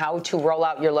pain and how to roll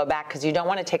out your low back, because you don't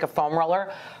want to take a foam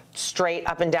roller straight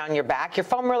up and down your back. Your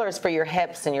foam roller is for your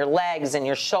hips and your legs and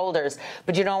your shoulders,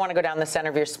 but you don't want to go down the center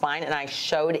of your spine. And I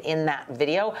showed in that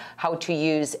video how to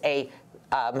use a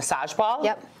massage ball.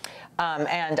 Yep.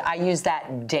 And I use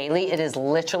that daily. It is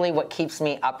literally what keeps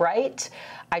me upright.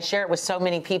 I share it with so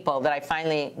many people that I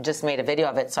finally just made a video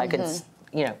of it so I could,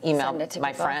 email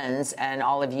my friends and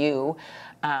all of you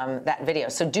that video.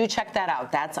 So do check that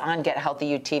out. That's on Get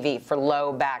Healthy UTV for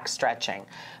low back stretching.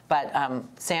 But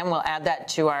Sam will add that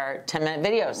to our 10-minute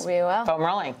videos. We will. Foam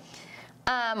rolling.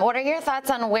 What are your thoughts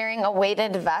on wearing a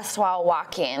weighted vest while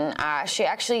walking? She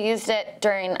actually used it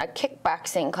during a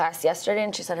kickboxing class yesterday,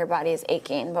 and she said her body is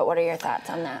aching. But what are your thoughts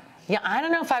on that? Yeah, I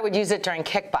don't know if I would use it during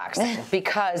kickboxing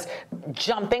because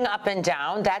jumping up and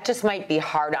down, that just might be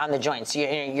hard on the joints.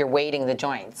 You're weighting the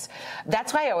joints.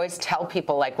 That's why I always tell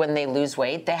people, like, when they lose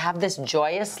weight, they have this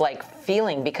joyous, like,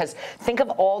 feeling, because think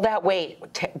of all that weight,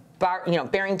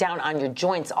 bearing down on your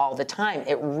joints all the time.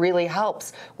 It really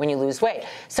helps when you lose weight.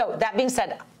 So that being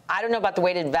said, I don't know about the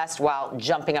weighted vest while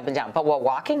jumping up and down, but while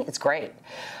walking, it's great.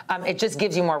 It just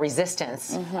gives you more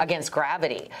resistance against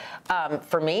gravity.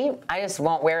 For me, I just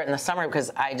won't wear it in the summer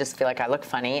because I just feel like I look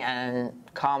funny, and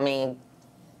call me,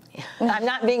 I'm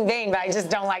not being vain, but I just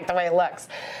don't like the way it looks.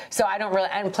 So I don't really,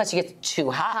 and plus you get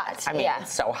too hot. I mean,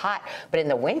 it's so hot. But in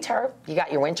the winter, you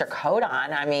got your winter coat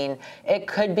on. I mean, it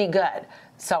could be good.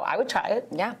 So I would try it.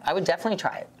 Yeah. I would definitely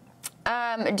try it.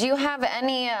 Do you have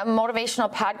any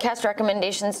motivational podcast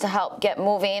recommendations to help get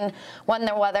moving when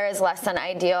the weather is less than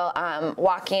ideal?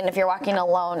 Walking, if you're walking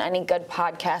alone, any good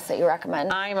podcasts that you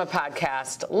recommend? I'm a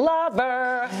podcast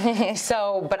lover.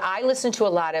 But I listen to a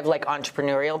lot of like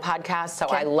entrepreneurial podcasts. So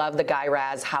I love the Guy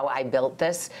Raz, How I Built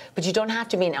This. But you don't have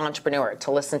to be an entrepreneur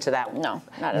to listen to that. No,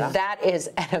 not at all. That is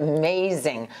an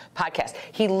amazing podcast.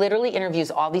 He literally interviews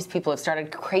all these people who have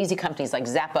started crazy companies like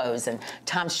Zappos and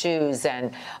Tom's Shoes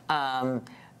and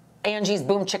Angie's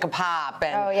Boom Chicka Pop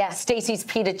and Stacy's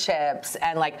Pita Chips,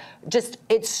 and like just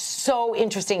it's so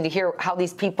interesting to hear how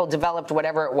these people developed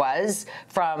whatever it was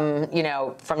from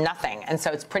nothing, and so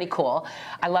it's pretty cool.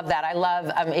 I love that. I love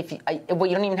you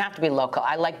don't even have to be local.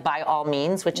 I like By All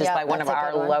Means, which is by one of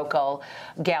our local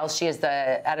gals. She is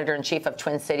the editor-in-chief of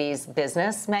Twin Cities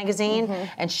Business magazine,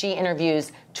 and she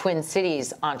interviews Twin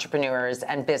Cities entrepreneurs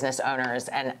and business owners.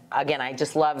 And again, I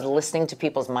just love listening to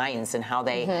people's minds and how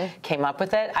they came up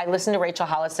with it. I listened to Rachel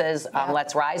Hollis's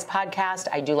Let's Rise podcast.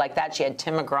 I do like that. She had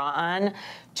Tim McGraw on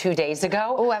 2 days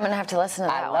ago. Oh, I'm going to have to listen to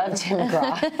that one. I love Tim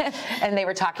McGraw. And they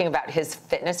were talking about his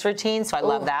fitness routine, so I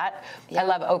love that. I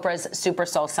love Oprah's Super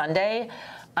Soul Sunday.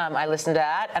 I listened to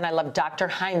that. And I love Dr.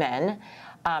 Hyman.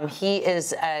 He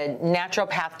is a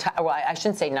naturopath, well, I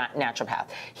shouldn't say not naturopath.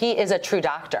 He is a true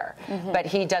doctor, but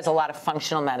he does a lot of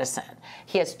functional medicine.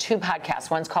 He has 2 podcasts.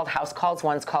 One's called House Calls,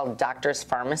 one's called Doctor's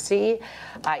Pharmacy.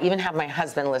 I even have my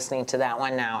husband listening to that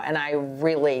one now, and I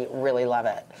really, really love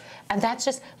it. And that's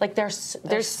just, like, there's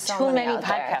so too many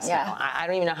podcasts now. I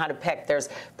don't even know how to pick. There's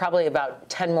probably about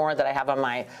 10 more that I have on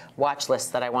my watch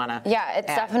list that I want to it's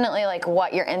definitely, like,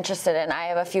 what you're interested in. I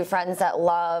have a few friends that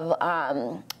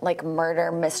love, like,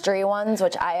 murder mystery ones,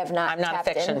 which I have not I'm not tapped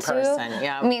a fiction into.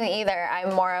 person, Me either.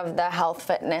 I'm more of the health,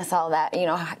 fitness, all that,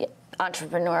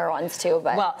 entrepreneur ones too.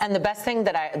 But well, and the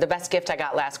best gift I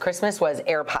got last Christmas was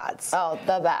AirPods. Oh,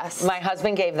 the best. My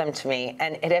husband gave them to me,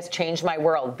 and it has changed my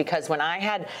world, because when I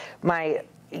had my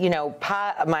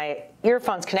my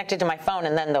earphones connected to my phone,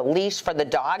 and then the leash for the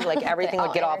dog, like everything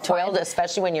would get all foiled,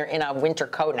 especially when you're in a winter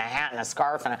coat and a hat and a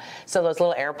scarf. So those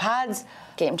little AirPods.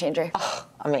 Game changer. Oh,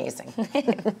 amazing.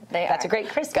 That's a great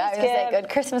Christmas gift. Say, good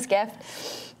Christmas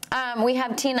gift. We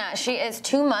have Tina. She is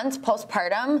 2 months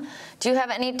postpartum. Do you have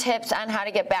any tips on how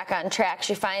to get back on track?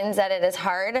 She finds that it is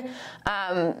hard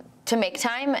to make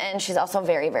time, and she's also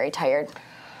very, very tired.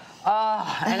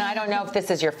 Oh, and I don't know if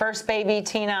this is your first baby,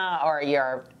 Tina, or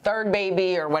your 3rd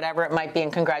baby, or whatever it might be,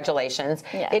 and congratulations.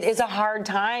 Yes. It is a hard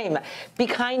time. Be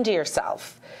kind to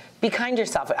yourself. Be kind to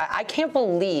yourself. I can't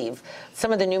believe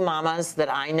some of the new mamas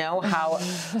that I know, how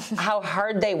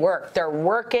hard they work. They're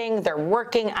working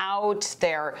out,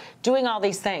 they're doing all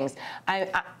these things.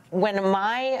 When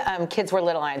my kids were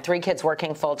little, I had 3 kids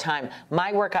working full time.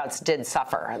 My workouts did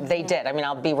suffer. They did. I mean,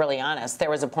 I'll be really honest. There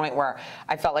was a point where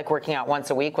I felt like working out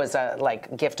once a week was a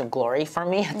gift of glory for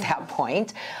me at that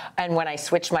point. And when I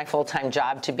switched my full-time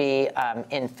job to be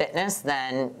in fitness,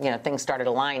 then things started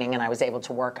aligning, and I was able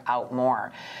to work out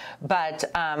more. But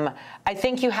I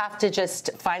think you have to just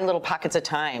find little pockets of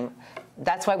time.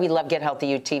 That's why we love Get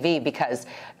Healthy UTV, because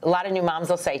a lot of new moms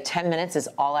will say 10 minutes is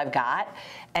all I've got.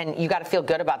 And you got to feel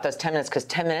good about those 10 minutes, because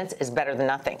 10 minutes is better than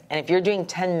nothing. And if you're doing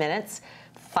 10 minutes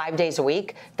 5 days a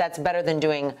week, that's better than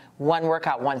doing one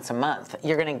workout once a month.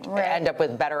 You're going to end up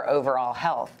with better overall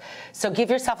health. So give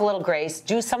yourself a little grace.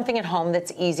 Do something at home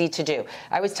that's easy to do.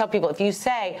 I always tell people, if you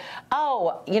say,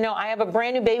 oh, I have a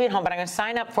brand new baby at home, but I'm going to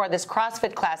sign up for this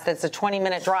CrossFit class that's a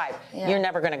 20-minute drive, you're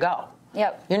never going to go.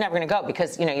 Yep. You're never going to go,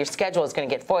 because your schedule is going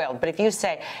to get foiled. But if you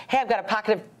say, hey, I've got a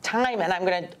pocket of time, and I'm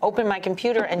going to open my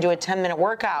computer and do a 10-minute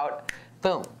workout,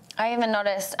 boom. I even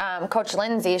noticed Coach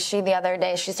Lindsay, the other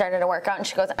day, she started a workout, and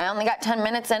she goes, I only got 10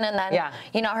 minutes in, and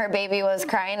then, her baby was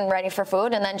crying, ready for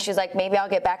food, and then she's like, maybe I'll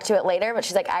get back to it later, but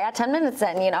she's like, I got 10 minutes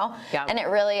in, And it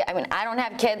really, I don't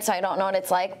have kids, so I don't know what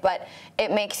it's like, but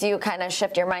it makes you kind of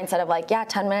shift your mindset of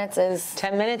 10 minutes is...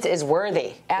 10 minutes is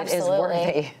worthy. Absolutely. It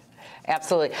is worthy.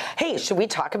 Absolutely. Hey, should we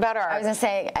talk about our... I was going to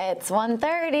say, it's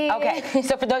 1:30. Okay,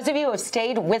 so for those of you who have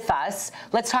stayed with us,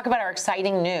 let's talk about our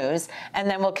exciting news, and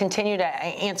then we'll continue to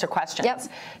answer questions. Yep.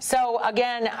 So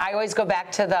again, I always go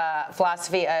back to the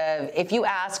philosophy of, if you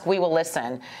ask, we will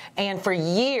listen. And for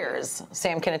years,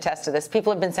 Sam can attest to this,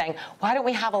 people have been saying, why don't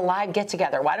we have a live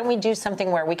get-together? Why don't we do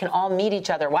something where we can all meet each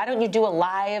other? Why don't you do a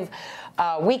live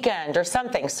weekend or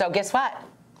something? So guess what?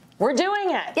 We're doing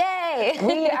it. Yay!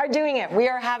 We are doing it. We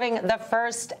are having the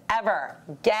first ever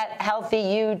Get Healthy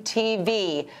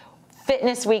UTV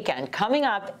Fitness Weekend coming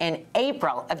up in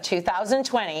April of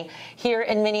 2020 here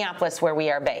in Minneapolis, where we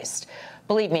are based.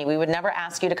 Believe me, we would never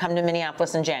ask you to come to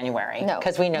Minneapolis in January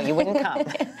because we know you wouldn't come.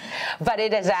 But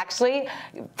it is actually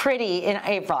pretty in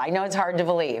April. I know it's hard to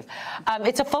believe.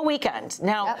 It's a full weekend.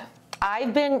 Now,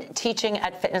 I've been teaching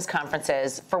at fitness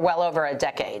conferences for well over a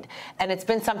decade, and it's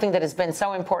been something that has been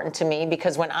so important to me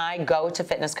because when I go to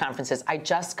fitness conferences, I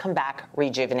just come back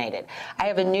rejuvenated. I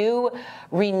have a new,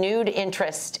 renewed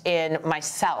interest in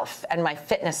myself and my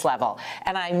fitness level,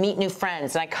 and I meet new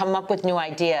friends, and I come up with new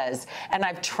ideas, and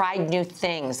I've tried new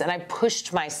things, and I've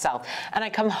pushed myself, and I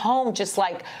come home just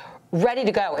like ready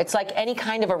to go. It's like any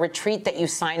kind of a retreat that you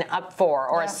sign up for,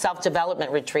 or a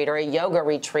self-development retreat, or a yoga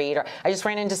retreat. Or I just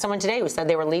ran into someone today who said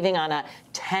they were leaving on a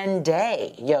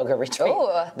 10-day yoga retreat. Ooh.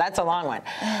 That's a long one.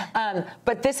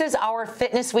 But this is our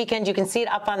fitness weekend. You can see it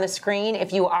up on the screen.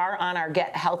 If you are on our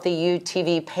Get Healthy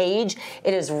UTV page,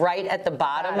 it is right at the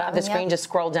bottom of the screen. Just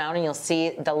scroll down and you'll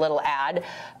see the little ad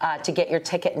to get your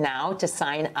ticket now to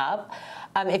sign up.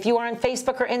 If you are on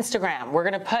Facebook or Instagram, we're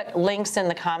going to put links in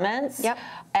the comments. Yep.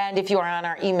 And if you are on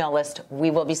our email list,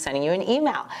 we will be sending you an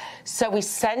email. So we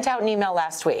sent out an email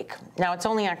last week. Now, it's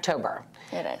only October.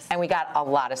 It is. And we got a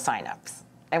lot of signups.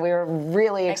 And we were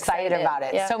really excited about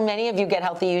it. Yeah. So many of you Get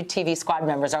Healthy UTV squad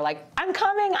members are like, I'm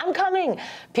coming, I'm coming.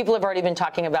 People have already been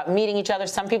talking about meeting each other.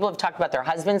 Some people have talked about their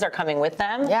husbands are coming with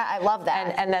them. Yeah, I love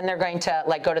that. And then they're going to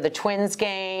like go to the Twins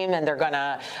game, and they're going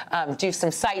to do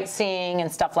some sightseeing and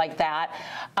stuff like that.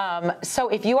 So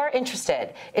if you are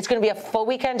interested, it's going to be a full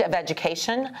weekend of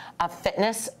education, of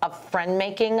fitness, of friend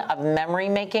making, of memory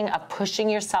making, of pushing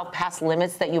yourself past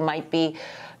limits that you might be,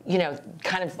 you know,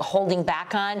 kind of holding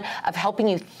back on, of helping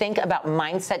you think about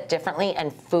mindset differently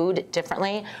and food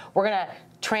differently. We're going to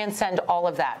transcend all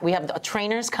of that. We have the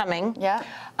trainers coming. Yeah.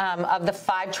 Of the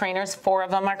 5 trainers, 4 of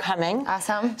them are coming.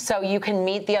 Awesome. So you can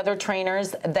meet the other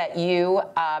trainers that you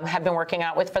have been working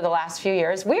out with for the last few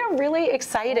years. We are really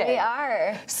excited. We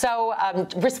are. So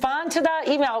respond to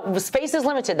the email. Space is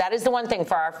limited. That is the one thing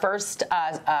for our first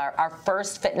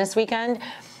fitness weekend.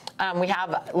 We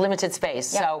have limited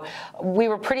space. Yep. So we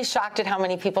were pretty shocked at how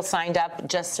many people signed up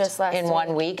just in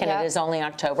 1 week, and it is only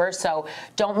October. So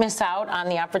don't miss out on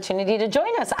the opportunity to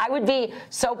join us. I would be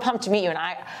so pumped to meet you. And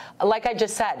like I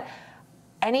just said,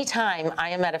 anytime I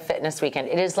am at a fitness weekend,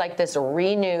 it is like this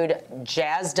renewed,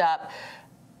 jazzed up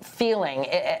feeling.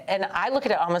 And I look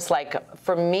at it almost like,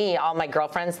 for me, all my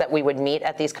girlfriends that we would meet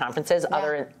at these conferences,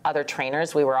 other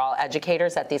trainers, we were all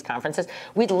educators at these conferences.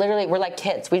 We're like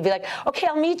kids. We'd be like, okay,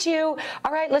 I'll meet you.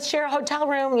 All right, let's share a hotel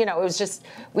room. You know, it was just,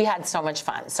 we had so much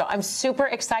fun. So I'm super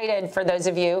excited for those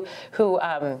of you who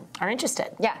are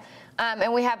interested. Yeah.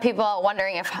 And we have people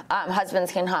wondering if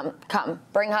husbands can come.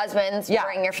 Bring husbands,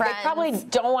 bring your friends. They probably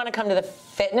don't want to come to the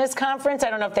fitness conference. I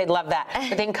don't know if they'd love that.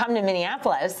 But they can come to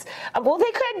Minneapolis. Well,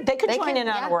 they could join in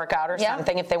on a workout or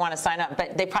something if they want to sign up.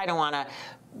 But they probably don't want to.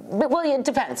 Well, it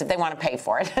depends if they want to pay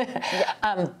for it.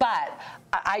 But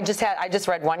I just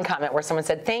read one comment where someone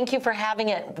said, thank you for having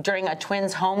it during a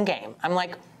Twins home game. I'm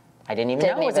like, I didn't even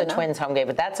know it was a Twins home game.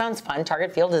 But that sounds fun.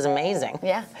 Target Field is amazing.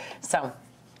 Yeah. So.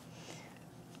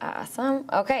 Awesome.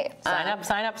 Okay. Sign up,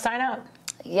 sign up, sign up.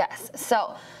 Yes.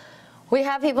 So we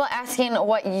have people asking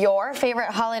what your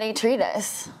favorite holiday treat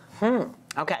is.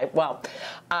 Okay. Well,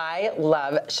 I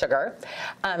love sugar.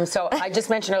 So I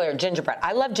just mentioned earlier gingerbread.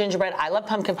 I love gingerbread. I love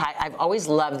pumpkin pie. I've always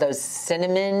loved those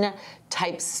cinnamon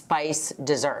type spice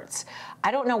desserts. I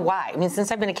don't know why. I mean,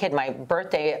 since I've been a kid, my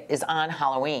birthday is on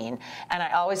Halloween, and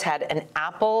I always had an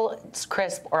apple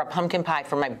crisp or a pumpkin pie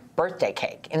for my birthday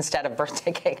cake instead of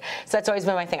birthday cake. So that's always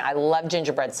been my thing. I love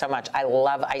gingerbread so much. I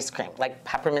love ice cream, like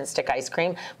peppermint stick ice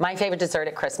cream. My favorite dessert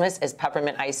at Christmas is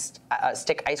peppermint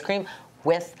stick ice cream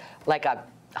with like a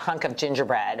hunk of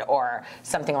gingerbread or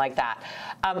something like that.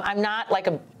 I'm not like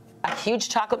a huge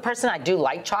chocolate person. I do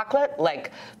like chocolate,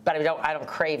 but I don't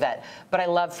crave it. But I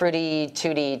love fruity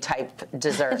tooty type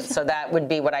desserts, so that would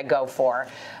be what I go for.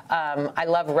 I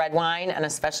love red wine, and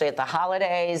especially at the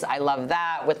holidays, I love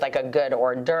that with like a good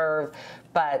hors d'oeuvre.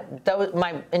 But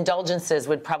my indulgences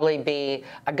would probably be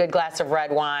a good glass of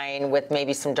red wine with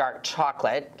maybe some dark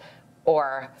chocolate,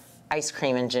 or ice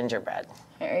cream and gingerbread.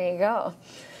 There you go.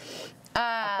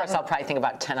 Of course, I'll probably think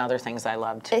about 10 other things I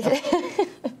love too.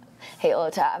 Halo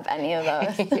top, any of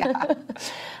those. Yeah.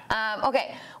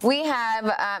 Okay, we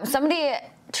have somebody,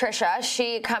 Trisha,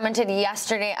 she commented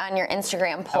yesterday on your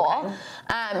Instagram poll.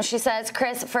 Okay. She says,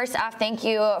 Chris, first off, thank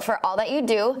you for all that you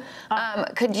do.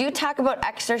 Could you talk about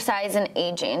exercise and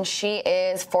aging? She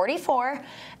is 44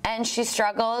 and she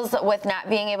struggles with not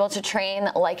being able to train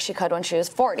like she could when she was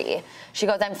 40. She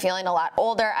goes, I'm feeling a lot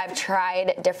older. I've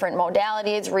tried different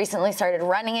modalities, recently started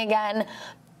running again,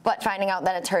 but finding out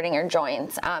that it's hurting her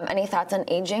joints. Any thoughts on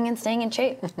aging and staying in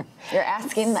shape? You're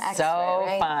asking the expert,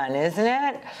 right? So fun, isn't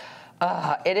it?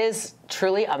 It is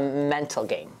truly a mental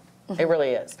game. It really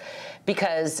is.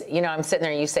 Because, you know, I'm sitting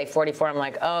there and you say 44, I'm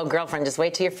like, oh, girlfriend, just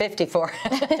wait till you're 54.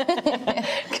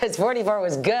 Because 44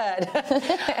 was good.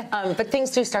 But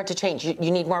things do start to change. You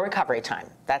need more recovery time.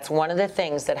 That's one of the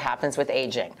things that happens with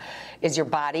aging, is your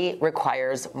body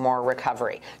requires more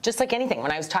recovery. Just like anything.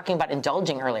 When I was talking about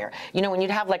indulging earlier, you know, when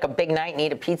you'd have like a big night and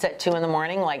eat a pizza at 2 in the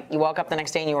morning, like you woke up the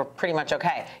next day and you were pretty much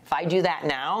okay. If I do that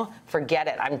now, forget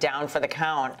it. I'm down for the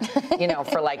count, you know,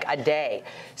 for like a day.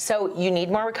 So you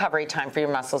need more recovery time for your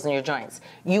muscles and your joints.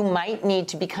 You might need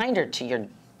to be kinder to your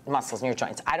muscles and your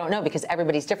joints. I don't know, because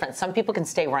everybody's different. Some people can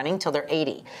stay running till they're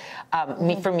 80.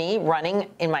 For me,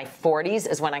 running in my 40s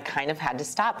is when I kind of had to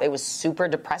stop. It was super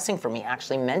depressing for me,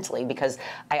 actually, mentally, because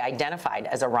I identified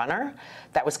as a runner.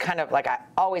 That was kind of like, I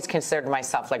always considered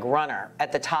myself like runner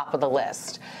at the top of the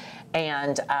list.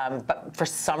 And but for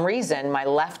some reason, my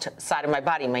left side of my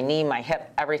body, my knee, my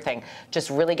hip, everything just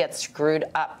really gets screwed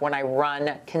up when I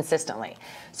run consistently.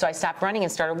 So I stopped running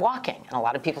and started walking. And a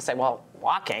lot of people say, well,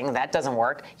 walking, that doesn't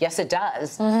work. Yes, it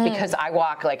does, because I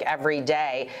walk like every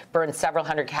day, burn several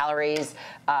hundred calories.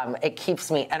 It keeps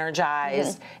me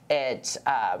energized. It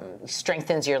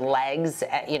strengthens your legs.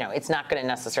 You know, it's not going to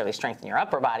necessarily strengthen your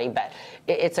upper body, but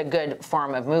it's a good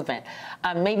form of movement.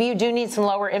 Maybe you do need some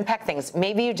lower impact things.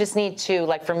 Maybe you just need to,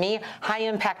 like for me, high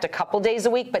impact a couple days a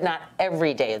week, but not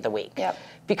every day of the week. Yep.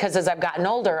 Because as I've gotten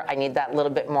older, I need that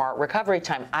little bit more recovery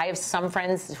time. I have some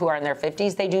friends who are in their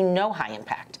 50s, they do no high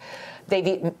impact.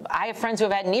 I have friends who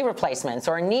have had knee replacements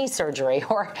or knee surgery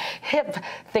or hip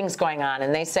things going on,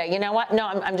 and they say, you know what, no,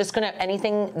 I'm just going to,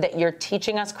 anything that you're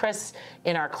teaching us, Chris,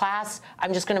 in our class,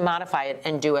 I'm just going to modify it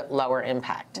and do it lower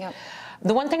impact. Yep.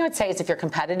 The one thing I would say is if you're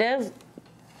competitive,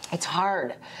 it's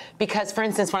hard. Because, for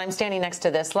instance, when I'm standing next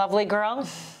to this lovely girl,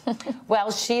 well,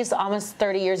 she's almost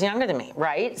 30 years younger than me,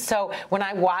 right? So when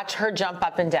I watch her jump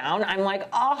up and down, I'm like,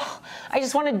 oh, I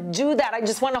just want to do that. I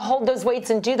just want to hold those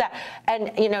weights and do that.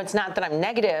 And, you know, it's not that I'm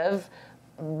negative,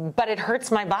 but it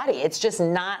hurts my body. It's just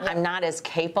not, I'm not as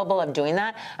capable of doing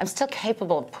that. I'm still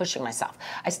capable of pushing myself.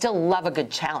 I still love a good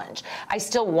challenge. I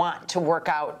still want to work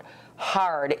out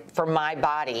hard for my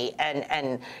body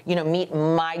and you know, meet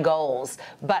my goals,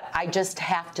 but I just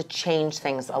have to change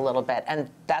things a little bit, and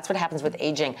that's what happens with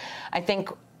aging. I think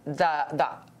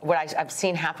what I've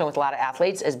seen happen with a lot of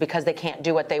athletes is because they can't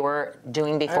do what they were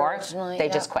doing before, originally, they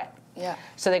just quit. Yeah.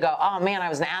 So they go, oh man, I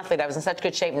was an athlete, I was in such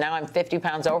good shape, now I'm 50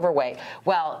 pounds overweight.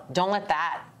 Well, don't let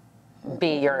that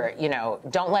be your, you know,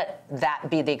 don't let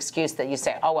that be the excuse that you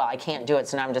say, oh well, I can't do it,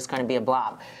 so now I'm just going to be a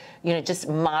blob. You know, just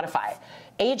modify.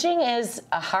 Aging is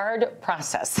a hard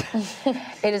process.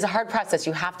 It is a hard process.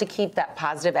 You have to keep that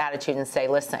positive attitude and say,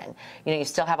 listen, you know, you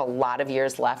still have a lot of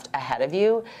years left ahead of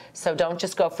you, so don't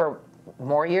just go for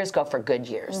more years, go for good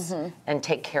years and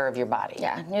take care of your body.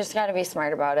 Yeah, you just got to be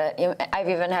smart about it. I've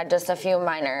even had just a few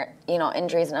minor, you know,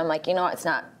 injuries, and I'm like, you know, it's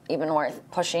not even worth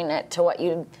pushing it to what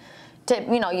you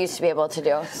used to be able to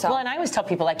do. So. Well, and I always tell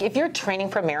people, like, if you're training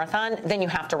for a marathon, then you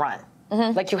have to run.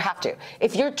 Like, you have to.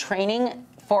 If you're training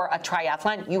for a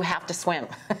triathlon, you have to swim.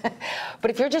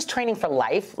 But if you're just training for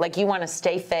life, like you want to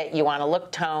stay fit, you want to look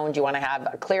toned, you want to have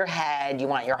a clear head, you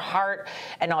want your heart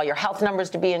and all your health numbers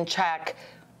to be in check,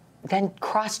 then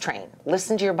cross-train.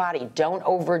 Listen to your body. Don't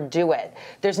overdo it.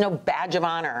 There's no badge of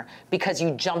honor because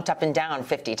you jumped up and down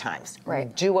 50 times.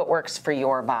 Right. Do what works for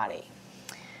your body.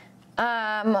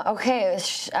 Okay,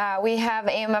 we have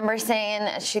a member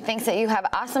saying she thinks that you have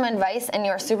awesome advice and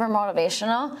you're super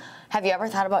motivational. Have you ever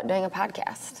thought about doing a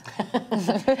podcast?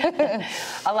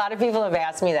 A lot of people have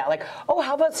asked me that, like, oh,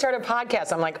 how about start a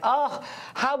podcast? I'm like, oh,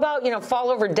 how about, you know, fall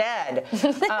over dead?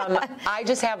 I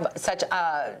just have such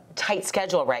a tight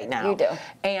schedule right now. You do.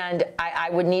 And I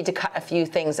would need to cut a few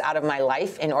things out of my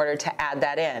life in order to add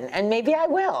that in. And maybe I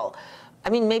will. I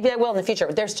mean, maybe I will in the future.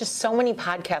 But there's just so many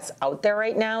podcasts out there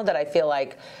right now that I feel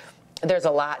like there's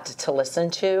a lot to listen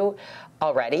to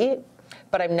already.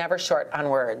 But I'm never short on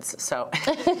words, so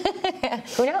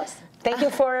who knows? Thank you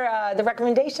for the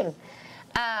recommendation.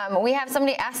 We have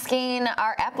somebody asking,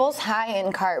 are apples high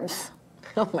in carbs?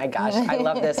 Oh my gosh, I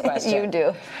love this question. You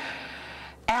do.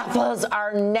 Apples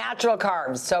are natural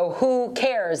carbs, so who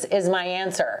cares is my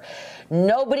answer.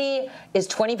 Nobody is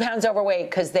 20 pounds overweight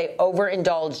because they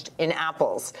overindulged in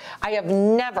apples. I have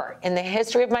never in the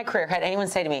history of my career had anyone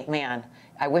say to me, man,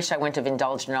 I wish I wouldn't have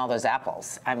indulged in all those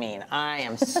apples. I mean, I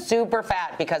am super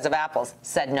fat because of apples,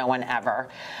 said no one ever.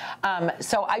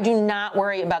 So I do not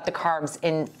worry about the carbs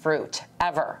in fruit,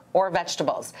 ever, or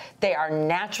vegetables. They are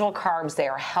natural carbs. They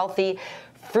are healthy.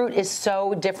 Fruit is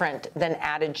so different than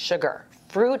added sugar.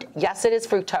 Fruit, yes, it is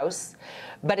fructose,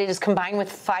 but it is combined with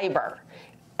fiber.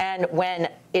 And when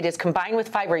it is combined with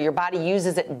fiber, your body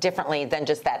uses it differently than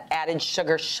just that added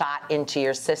sugar shot into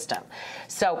your system.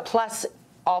 So plus,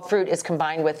 all fruit is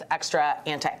combined with extra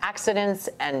antioxidants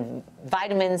and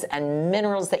vitamins and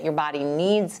minerals that your body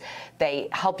needs. They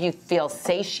help you feel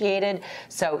satiated.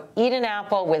 So eat an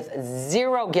apple with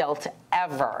zero guilt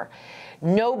ever.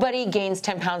 Nobody gains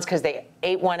 10 pounds because they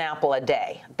ate one apple a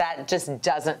day. That just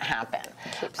doesn't happen.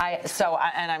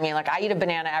 I mean, like, I eat a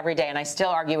banana every day, and I still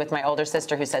argue with my older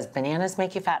sister who says, bananas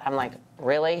make you fat? I'm like,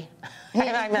 really?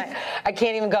 I'm like, I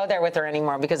can't even go there with her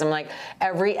anymore because I'm like,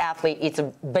 every athlete eats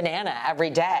a banana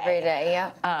every day. Every day,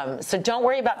 yeah. So don't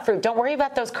worry about fruit. Don't worry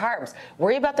about those carbs.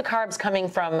 Worry about the carbs coming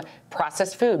from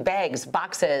processed food, bags,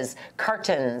 boxes,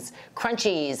 cartons,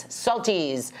 crunchies,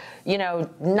 salties, you know,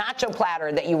 nacho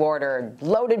platter that you ordered,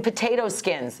 loaded potato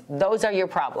skins. Those are your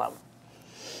problem.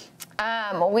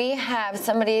 We have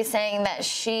somebody saying that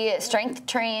she strength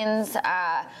trains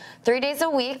 3 days a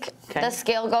week. Okay. The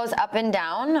scale goes up and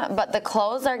down, but the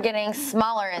clothes are getting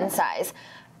smaller in size.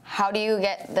 How do you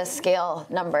get the scale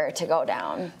number to go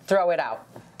down? Throw it out.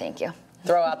 Thank you.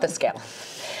 Throw out the scale.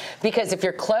 Because if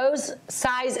your clothes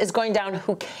size is going down,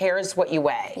 who cares what you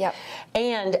weigh? Yep.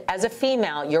 And as a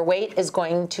female, your weight is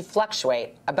going to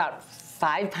fluctuate about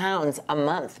 5 pounds a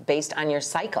month based on your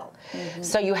cycle. Mm-hmm.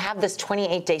 So you have this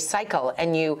 28-day cycle,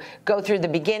 and you go through the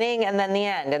beginning and then the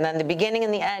end, and then the beginning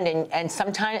and the end, and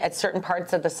sometimes at certain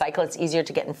parts of the cycle it's easier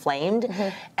to get inflamed, mm-hmm.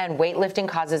 and weightlifting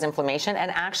causes inflammation. And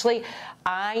actually,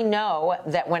 I know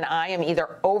that when I am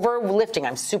either overlifting,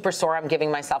 I'm super sore, I'm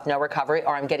giving myself no recovery,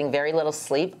 or I'm getting very little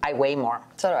sleep, I weigh more.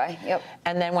 So do I, yep.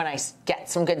 And then when I get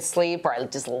some good sleep, or I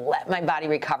just let my body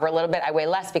recover a little bit, I weigh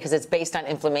less because it's based on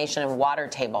inflammation and water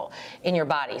table in your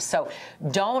body. So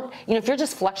don't, you know, if you're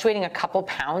just fluctuating a couple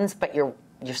pounds, but your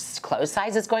clothes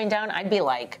size is going down, I'd be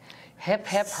like, hip,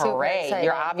 hip, hooray. Excited.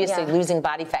 You're obviously losing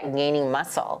body fat, gaining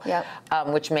muscle, yep.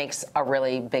 Which makes a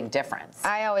really big difference.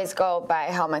 I always go by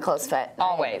how my clothes fit.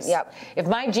 Always. Yep. If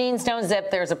my jeans don't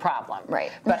zip, there's a problem.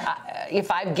 Right. But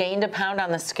if I've gained a pound on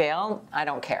the scale, I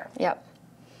don't care. Yep.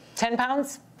 10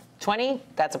 pounds, 20,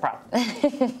 that's a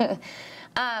problem.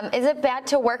 Is it bad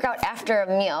to work out after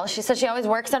a meal? She said she always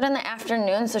works out in the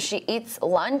afternoon, so she eats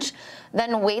lunch,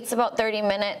 then waits about 30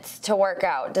 minutes to work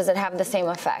out. Does it have the same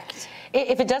effect?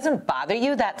 If it doesn't bother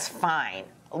you, that's fine.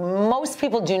 Most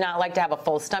people do not like to have a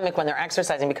full stomach when they're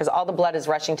exercising because all the blood is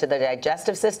rushing to the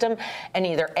digestive system, and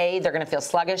either A, they're going to feel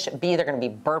sluggish, B, they're going to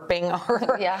be burping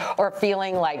or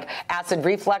feeling like acid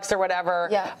reflux or whatever,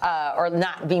 or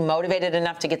not be motivated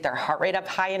enough to get their heart rate up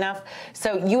high enough.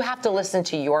 So you have to listen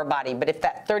to your body. But if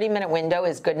that 30-minute window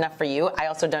is good enough for you, I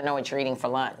also don't know what you're eating for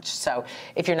lunch. So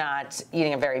if you're not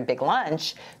eating a very big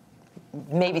lunch,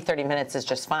 maybe 30 minutes is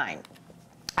just fine.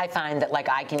 I find that, like,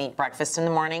 I can eat breakfast in the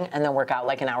morning and then work out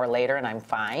like an hour later and I'm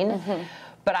fine. Mm-hmm.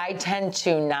 But I tend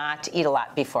to not eat a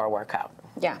lot before a workout.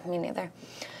 Yeah, me neither.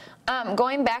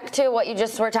 Going back to what you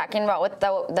just were talking about with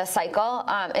the cycle,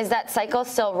 is that cycle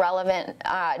still relevant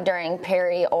during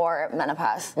peri or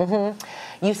menopause?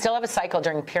 Mm-hmm. You still have a cycle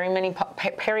during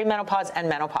perimenopause and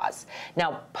menopause.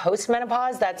 Now,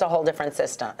 postmenopause, that's a whole different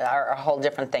system, or a whole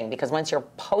different thing, because once you're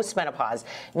postmenopause,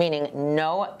 meaning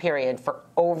no period for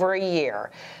over a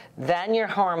year, then your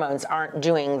hormones aren't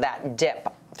doing that dip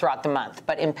throughout the month.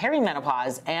 But in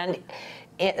perimenopause and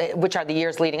which are the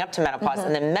years leading up to menopause. Mm-hmm.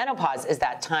 And then menopause is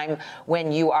that time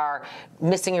when you are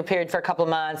missing your period for a couple of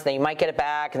months, then you might get it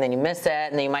back, and then you miss it,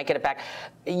 and then you might get it back.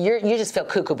 You just feel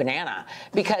cuckoo banana,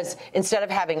 because instead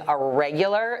of having a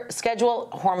regular schedule,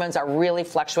 hormones are really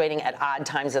fluctuating at odd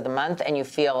times of the month, and you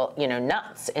feel, you know,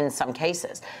 nuts in some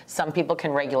cases. Some people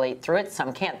can regulate through it,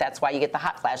 some can't. That's why you get the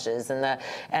hot flashes and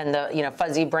the you know,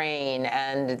 fuzzy brain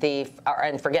and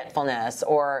forgetfulness,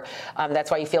 or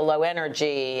that's why you feel low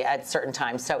energy at certain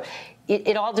times. So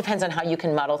it all depends on how you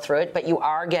can muddle through it, but you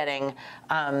are getting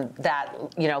that,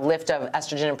 you know, lift of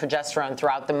estrogen and progesterone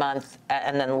throughout the month,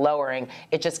 and then lowering.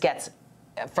 It just gets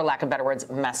for lack of better words,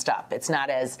 messed up. It's not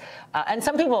as, and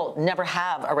some people never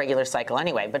have a regular cycle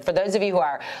anyway, but for those of you who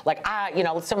are like, you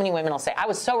know, so many women will say, I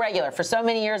was so regular for so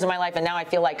many years of my life, and now I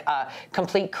feel like a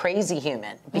complete crazy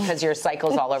human because your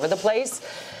cycle's all over the place.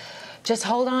 Just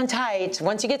hold on tight.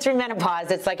 Once you get through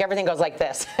menopause, it's like everything goes like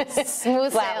this.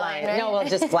 Smooth flat sailing, line. right? No, well,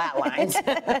 just flat lines.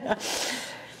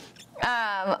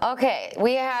 Okay,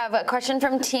 we have a question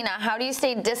from Tina. How do you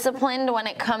stay disciplined when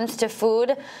it comes to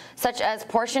food, such as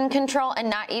portion control and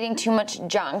not eating too much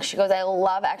junk? She goes, I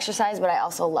love exercise, but I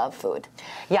also love food.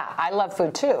 Yeah, I love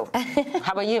food too.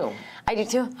 How about you? I do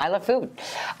too. I love food.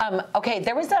 Okay,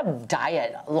 there was a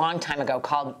diet a long time ago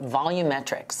called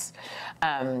volumetrics.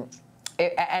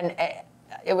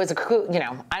 It was a cool, you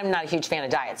know, I'm not a huge fan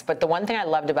of diets, but the one thing I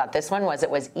loved about this one was it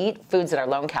was eat foods that are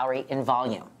low in calorie in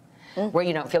volume. Where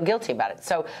you don't feel guilty about it.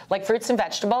 So like fruits and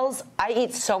vegetables, I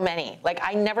eat so many. Like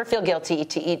I never feel guilty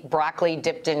to eat broccoli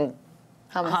dipped in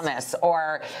hummus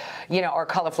or, you know, or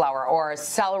cauliflower or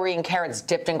celery and carrots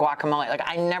dipped in guacamole. Like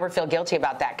I never feel guilty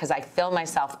about that because I fill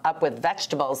myself up with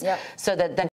vegetables so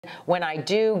that then when I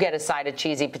do get a side of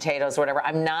cheesy potatoes or whatever,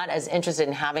 I'm not as interested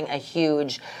in having a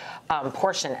huge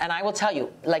portion. And I will tell you,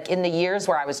 like in the years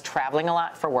where I was traveling a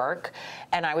lot for work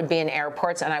and I would be in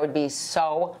airports and I would be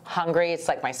so hungry, it's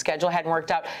like my schedule hadn't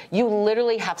worked out. You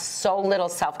literally have so little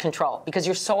self-control because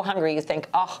you're so hungry. You think,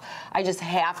 oh, I just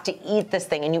have to eat this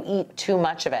thing, and you eat too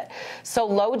much of it. So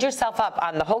load yourself up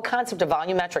on the whole concept of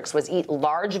volumetrics was eat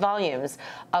large volumes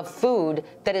of food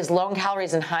that is low in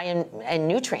calories and high in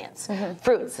nutrients.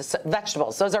 Fruits,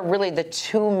 vegetables, those are really the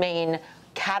two main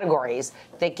categories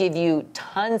that give you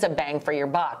tons of bang for your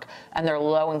buck, and they're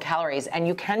low in calories, and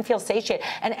you can feel satiated.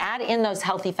 And add in those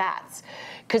healthy fats,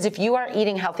 because if you are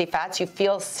eating healthy fats, you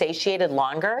feel satiated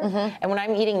longer. And when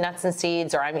I'm eating nuts and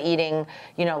seeds, or I'm eating,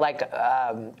 you know, like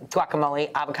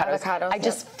guacamole, avocados, I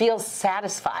just feel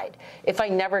satisfied. If I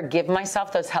never give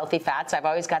myself those healthy fats, I've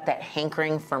always got that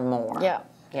hankering for more.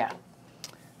 Yeah.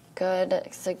 Good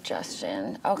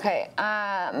suggestion. Okay.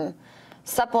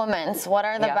 Supplements, what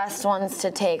are the best ones to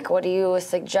take? What do you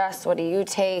suggest? What do you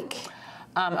take?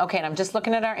 Okay, and I'm just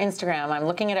looking at our Instagram. I'm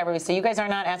looking at everybody. So you guys are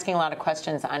not asking a lot of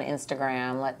questions on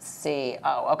Instagram. Let's see.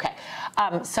 Oh, okay.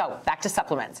 So back to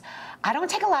supplements. I don't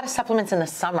take a lot of supplements in the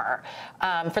summer.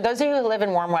 For those of you who live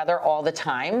in warm weather all the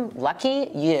time,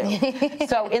 lucky you.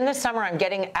 So in the summer, I'm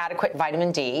getting adequate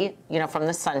vitamin D, you know, from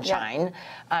the sunshine,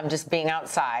 just being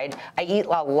outside. I eat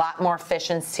a lot more fish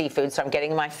and seafood, so I'm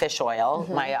getting my fish oil,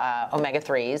 my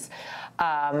omega-3s.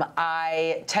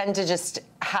 I tend to just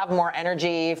have more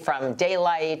energy from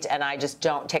daylight, and I just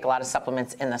don't take a lot of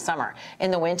supplements in the summer.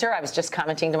 In the winter, I was just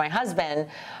commenting to my husband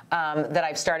that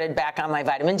I've started back on my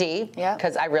vitamin D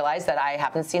because I realized that I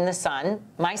haven't seen the sun.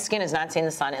 My skin has not seen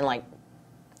the sun in like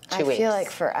 2 weeks. I feel like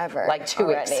forever. Like 2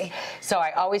 already. weeks. So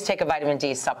I always take a vitamin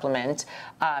D supplement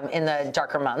in the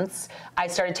darker months. I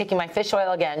started taking my fish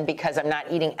oil again because I'm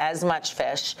not eating as much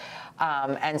fish.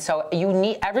 And so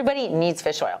everybody needs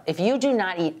fish oil. If you do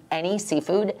not eat any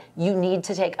seafood, you need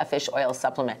to take a fish oil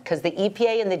supplement because the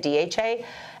EPA and the DHA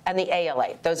and the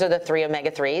ALA, those are the 3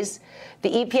 omega-3s. The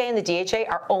EPA and the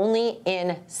DHA are only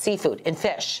in seafood, in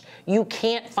fish. You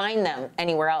can't find them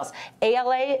anywhere else.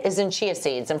 ALA is in chia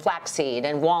seeds and flaxseed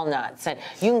and walnuts, and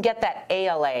you can get that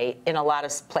ALA in a lot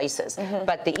of places.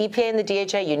 But the EPA and the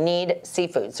DHA, you need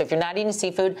seafood. So if you're not eating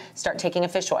seafood, start taking a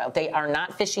fish oil. They are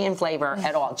not fishy in flavor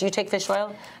at all. Do you take fish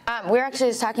oil? We're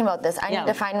actually just talking about this. I need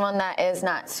to find one that is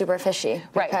not super fishy.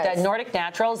 Right. The Nordic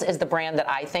Naturals is the brand that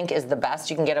I think is the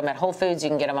best. You can get them at Whole Foods. You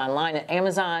can get them online at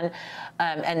Amazon.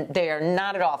 And they are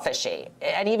not at all fishy.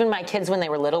 And even my kids, when they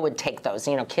were little, would take those.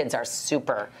 You know, kids are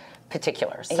super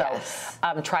particular. So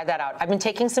try that out. I've been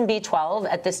taking some B12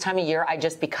 at this time of year.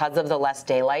 Because of the less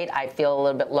daylight, I feel a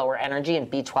little bit lower energy, and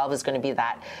B12 is going to be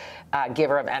that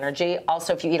giver of energy.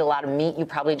 Also, if you eat a lot of meat, you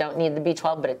probably don't need the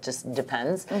B12, but it just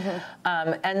depends.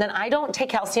 And then I don't take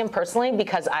calcium personally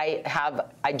because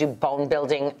I do bone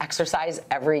building exercise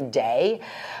every day.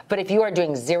 But if you are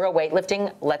doing zero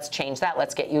weightlifting, let's change that.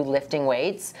 Let's get you lifting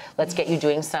weights. Let's get you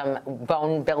doing some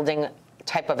bone building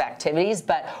type of activities.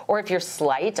 Or if you're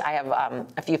slight, I have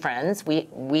a few friends.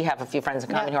 We have a few friends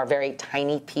in common who are very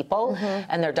tiny people,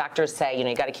 and their doctors say, you know,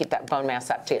 you got to keep that bone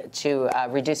mass up to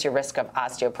reduce your risk of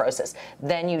osteoporosis.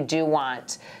 Then you do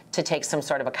want to take some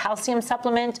sort of a calcium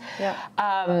supplement.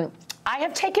 I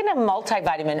have taken a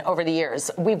multivitamin over the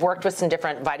years. We've worked with some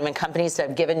different vitamin companies that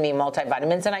have given me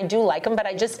multivitamins, and I do like them, but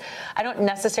I don't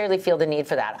necessarily feel the need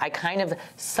for that. I kind of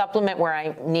supplement where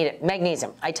I need it.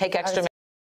 Magnesium. I take extra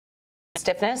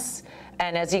stiffness,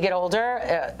 and as you get older,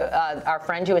 our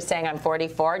friend who was saying I'm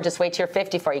 44, just wait till you're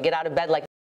 54. You get out of bed like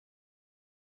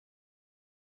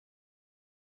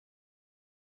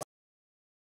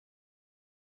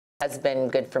has been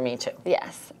good for me too.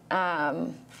 Yes.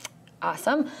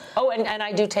 Awesome. Oh, and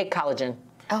I do take collagen.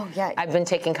 Oh, yeah. I've been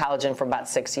taking collagen for about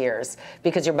 6 years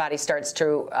because your body starts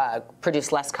to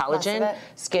produce less collagen,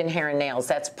 skin, hair, and nails.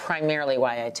 That's primarily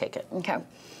why I take it. Okay.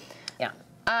 Yeah.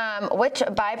 Which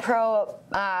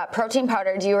protein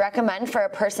powder do you recommend for a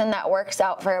person that works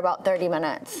out for about 30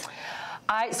 minutes?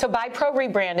 So BiPro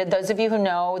rebranded. Those of you who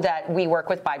know that we work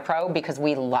with BiPro because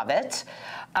we love it.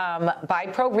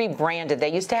 BiPro rebranded.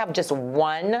 They used to have just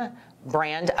one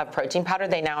brand of protein powder.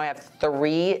 They now have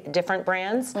 3 different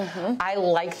brands. I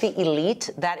like the Elite.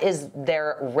 That is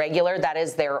their regular. That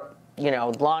is their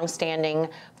long-standing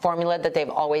formula that they've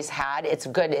always had. It's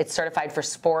good. It's certified for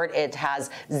sport. It has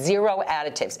 0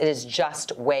 additives. It is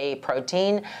just whey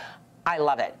protein. I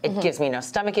love it. It gives me no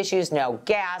stomach issues, no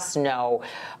gas, no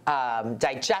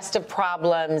digestive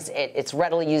problems. It's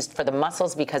readily used for the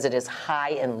muscles because it is high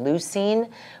in leucine,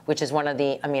 which is one of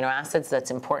the amino acids that's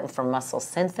important for muscle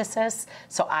synthesis.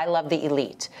 So I love the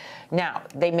Elite. Now,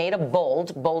 they made a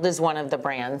Bold. Bold is one of the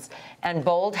brands, and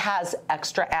Bold has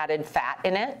extra added fat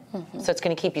in it, so it's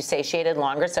going to keep you satiated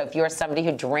longer. So if you're somebody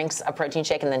who drinks a protein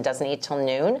shake and then doesn't eat till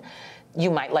noon, you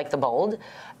might like the Bold.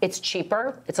 It's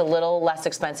cheaper. It's a little less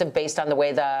expensive based on the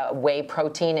way the whey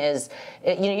protein is.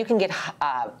 You can get,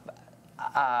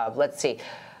 let's see,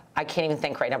 I can't even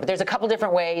think right now, but there's a couple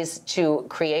different ways to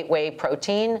create whey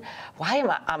protein.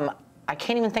 I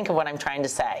can't even think of what I'm trying to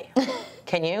say.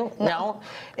 Can you? No?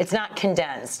 It's not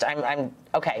condensed. I'm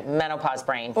okay, menopause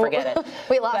brain, forget it.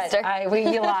 We lost her.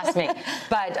 You lost me.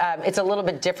 But it's a little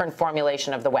bit different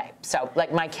formulation of the whey. So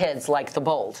like my kids like the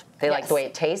Bold. They like the way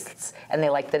it tastes, and they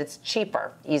like that it's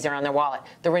cheaper, easier on their wallet.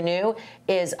 The Renew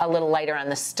is a little lighter on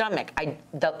the stomach,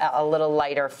 a little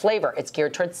lighter flavor. It's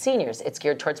geared towards seniors. It's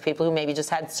geared towards people who maybe just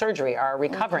had surgery or are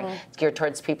recovering. It's geared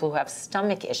towards people who have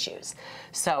stomach issues.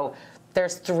 So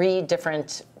there's 3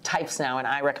 different types now, and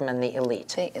I recommend the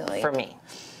Elite. For me.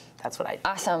 That's what I do.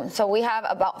 Awesome. So we have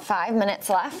about 5 minutes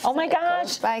left. Oh my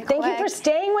gosh. Thank you for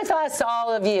staying with us,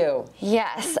 all of you.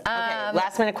 Yes. Okay,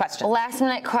 last minute question. Last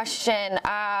minute question.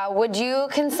 Would you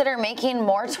consider making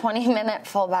more 20-minute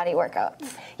full body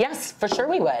workouts? Yes, for sure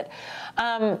we would.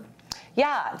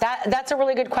 Yeah, that's a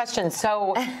really good question.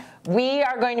 So we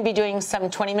are going to be doing some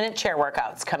 20-minute chair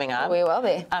workouts coming up. We will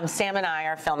be. Sam and I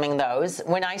are filming those.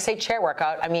 When I say chair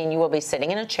workout, I mean you will be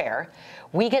sitting in a chair.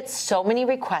 We get so many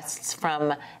requests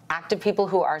from active people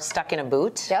who are stuck in a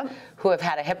boot, who have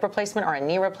had a hip replacement or a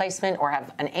knee replacement or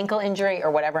have an ankle injury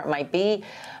or whatever it might be.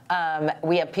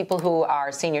 We have people who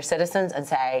are senior citizens and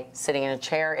say, sitting in a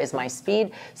chair is my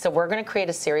speed. So we're going to create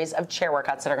a series of chair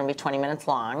workouts that are going to be 20 minutes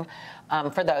long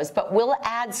for those. But we'll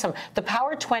add the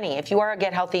Power 20. If you are a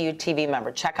Get Healthy UTV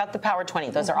member, check out the Power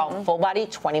 20. Those are all full body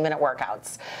 20-minute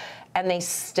workouts. And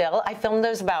I filmed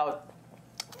those about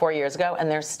 4 years ago,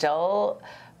 and they're still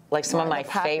like some of my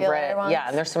favorite ones. Yeah,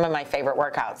 and they're some of my favorite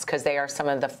workouts because they are some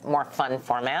of the more fun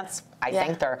formats. I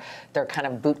think they're kind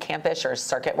of boot campish or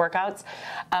circuit workouts.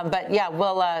 But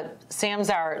yeah,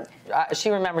 Sam's she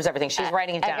remembers everything. She's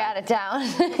writing it down. I got it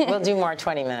down. We'll do more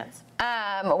 20 minutes.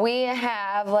 We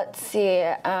have, let's see,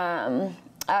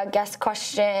 a guest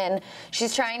question.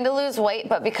 She's trying to lose weight,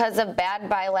 but because of bad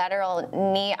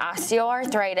bilateral knee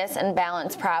osteoarthritis and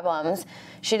balance problems,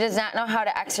 she does not know how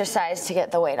to exercise to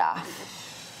get the weight off.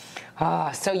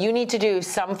 So you need to do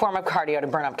some form of cardio to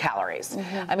burn up calories.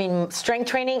 I mean, strength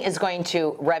training is going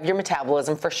to rev your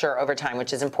metabolism for sure over time,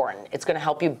 which is important. It's going to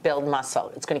help you build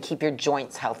muscle. It's going to keep your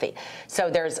joints healthy. So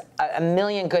there's a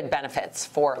million good benefits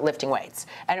for lifting weights.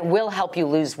 And it will help you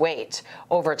lose weight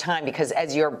over time because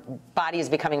as your body is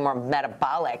becoming more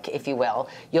metabolic, if you will,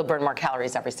 you'll burn more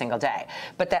calories every single day.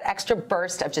 But that extra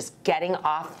burst of just getting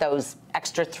off those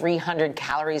extra 300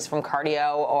 calories from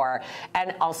cardio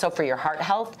and also for your heart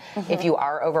health, if you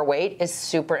are overweight, is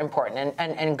super important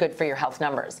and good for your health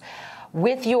numbers.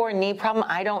 With your knee problem,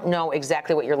 I don't know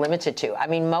exactly what you're limited to. I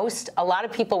mean, a lot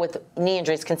of people with knee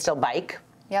injuries can still bike.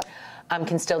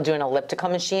 Can still do an elliptical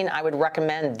machine. I would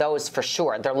recommend those for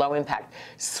sure. They're low impact.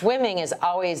 Swimming is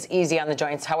always easy on the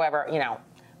joints. However,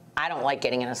 I don't like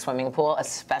getting in a swimming pool,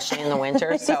 especially in the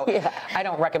winter. So I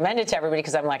don't recommend it to everybody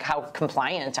because I'm like, how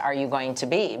compliant are you going to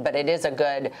be? But it is a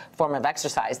good form of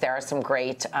exercise. There are some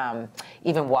great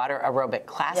even water aerobic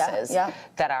classes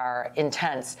that are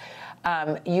intense.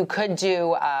 You could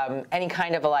do any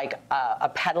kind of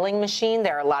a pedaling machine.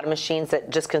 There are a lot of machines that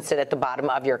just can sit at the bottom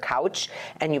of your couch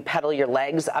and you pedal your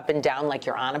legs up and down like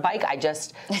you're on a bike. I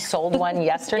just sold one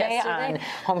yesterday on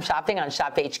Home Shopping on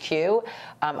Shop HQ,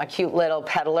 a cute little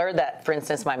pedaler roller that, for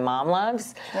instance, my mom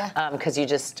loves, because you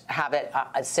just have it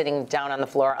sitting down on the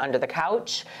floor under the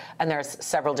couch, and there's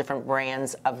several different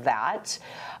brands of that.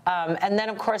 And then,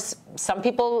 of course, some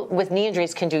people with knee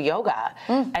injuries can do yoga.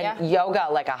 Yoga,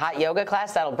 like a hot yoga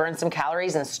class, that'll burn some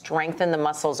calories and strengthen the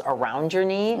muscles around your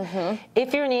knee.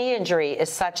 If your knee injury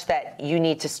is such that you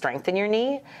need to strengthen your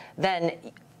knee, then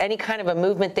any kind of a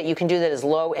movement that you can do that is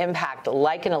low impact,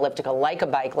 like an elliptical, like a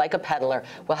bike, like a pedaler,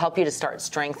 will help you to start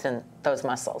strengthen those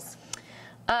muscles.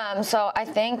 So I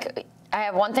think I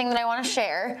have one thing that I want to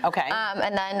share. Okay.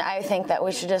 And then I think that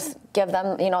we should just give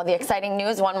them, the exciting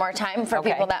news one more time for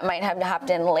people that might have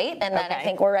hopped in late. And then I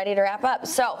think we're ready to wrap up.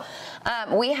 So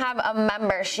we have a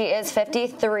member. She is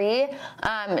 53,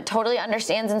 totally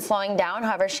understands in slowing down.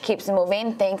 However, she keeps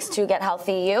moving thanks to Get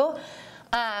Healthy U.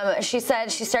 She said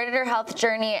she started her health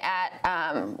journey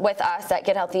with us at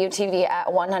Get Healthy UTV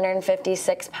at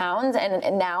 156 pounds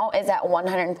and now is at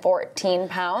 114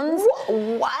 pounds.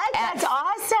 What? That's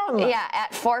awesome. Yeah,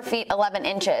 at 4 feet 11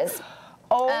 inches.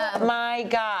 Oh my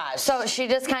gosh. So she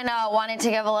just kind of wanted to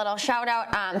give a little shout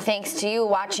out. Thanks to you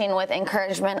watching with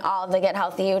encouragement, all of the Get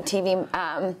Healthy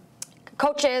UTV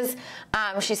coaches.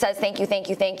 She says, thank you, thank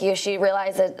you, thank you. She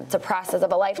realizes it's a process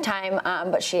of a lifetime,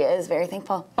 but she is very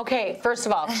thankful. Okay, first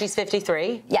of all, she's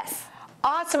 53? Yes.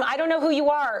 Awesome. I don't know who you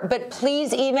are, but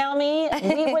please email me.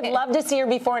 We would love to see your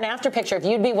before and after picture if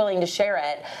you'd be willing to share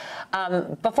it.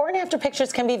 Before and after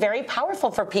pictures can be very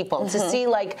powerful for people to see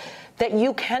that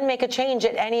you can make a change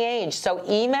at any age. So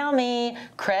email me,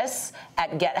 Chris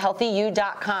at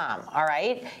gethealthyu.com. All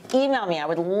right? Email me. I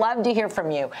would love to hear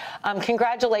from you.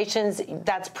 Congratulations.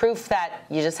 That's proof that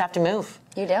you just have to move.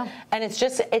 You do. And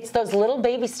it's those little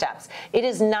baby steps. It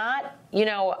is not,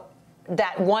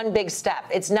 that one big step.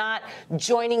 It's not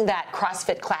joining that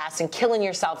CrossFit class and killing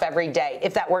yourself every day.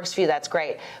 If that works for you, that's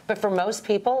great. But for most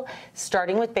people,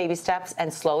 starting with baby steps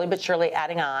and slowly but surely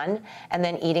adding on, and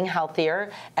then eating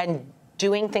healthier and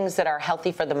doing things that are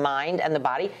healthy for the mind and the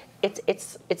body,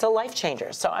 it's a life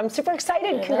changer. So I'm super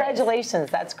excited.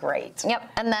 Congratulations. That's great. Yep.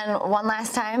 And then one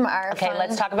last time,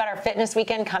 let's talk about our fitness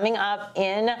weekend coming up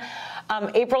in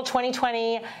April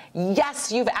 2020.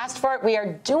 Yes, you've asked for it. We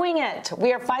are doing it.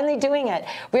 We are finally doing it.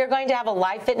 We are going to have a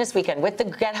live fitness weekend with the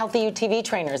Get Healthy UTV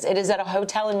trainers. It is at a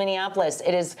hotel in Minneapolis.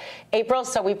 It is April,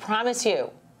 so we promise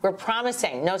you, we're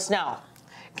promising no snow.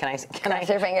 Can I cross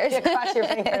your fingers? Yeah, cross your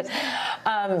fingers.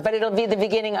 But it'll be the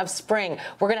beginning of spring.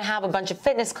 We're going to have a bunch of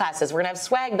fitness classes. We're going to have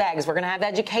swag bags. We're going to have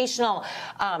educational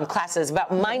classes about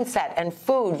mindset and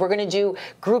food. We're going to do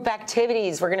group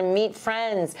activities. We're going to meet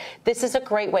friends. This is a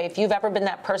great way. If you've ever been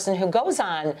that person who goes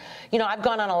on, I've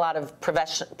gone on a lot of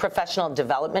professional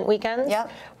development weekends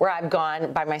where I've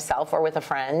gone by myself or with a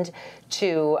friend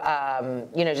to,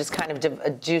 just kind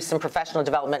of do some professional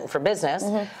development for business.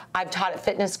 I've taught at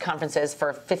fitness conferences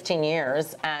for 15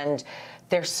 years, and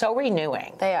they're so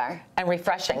renewing. They are. And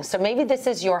refreshing. So maybe this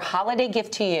is your holiday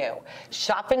gift to you.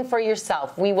 Shopping for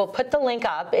yourself. We will put the link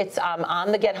up. It's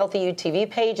on the Get Healthy UTV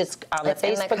page. It's on the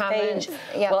Facebook page.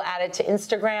 Yep. We'll add it to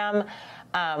Instagram.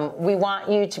 We want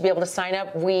you to be able to sign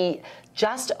up. We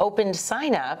just opened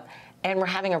sign up, and we're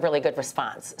having a really good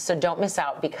response. So don't miss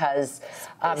out because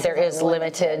there is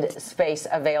limited space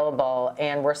available,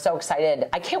 and we're so excited.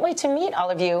 I can't wait to meet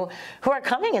all of you who are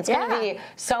coming. It's going to be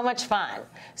so much fun.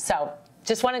 So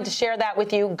just wanted to share that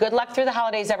with you. Good luck through the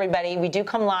holidays, everybody. We do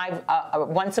come live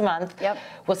once a month. Yep.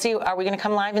 We'll see. Are we going to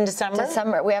come live in December?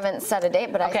 December. We haven't set a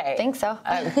date, but I think so.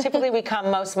 Typically, we come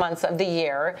most months of the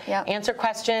year. Yep. Answer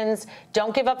questions.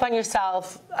 Don't give up on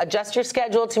yourself. Adjust your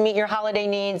schedule to meet your holiday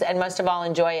needs, and most of all,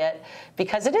 enjoy it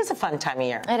because it is a fun time of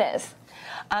year. It is.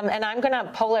 And I'm going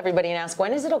to poll everybody and ask,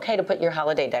 when is it okay to put your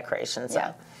holiday decorations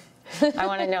up? I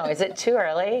want to know, is it too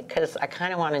early? Because I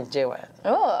kind of want to do it.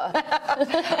 Oh. All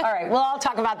right, well, I'll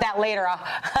talk about that later.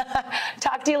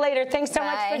 Talk to you later. Thanks so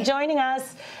much for joining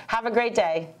us. Have a great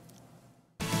day.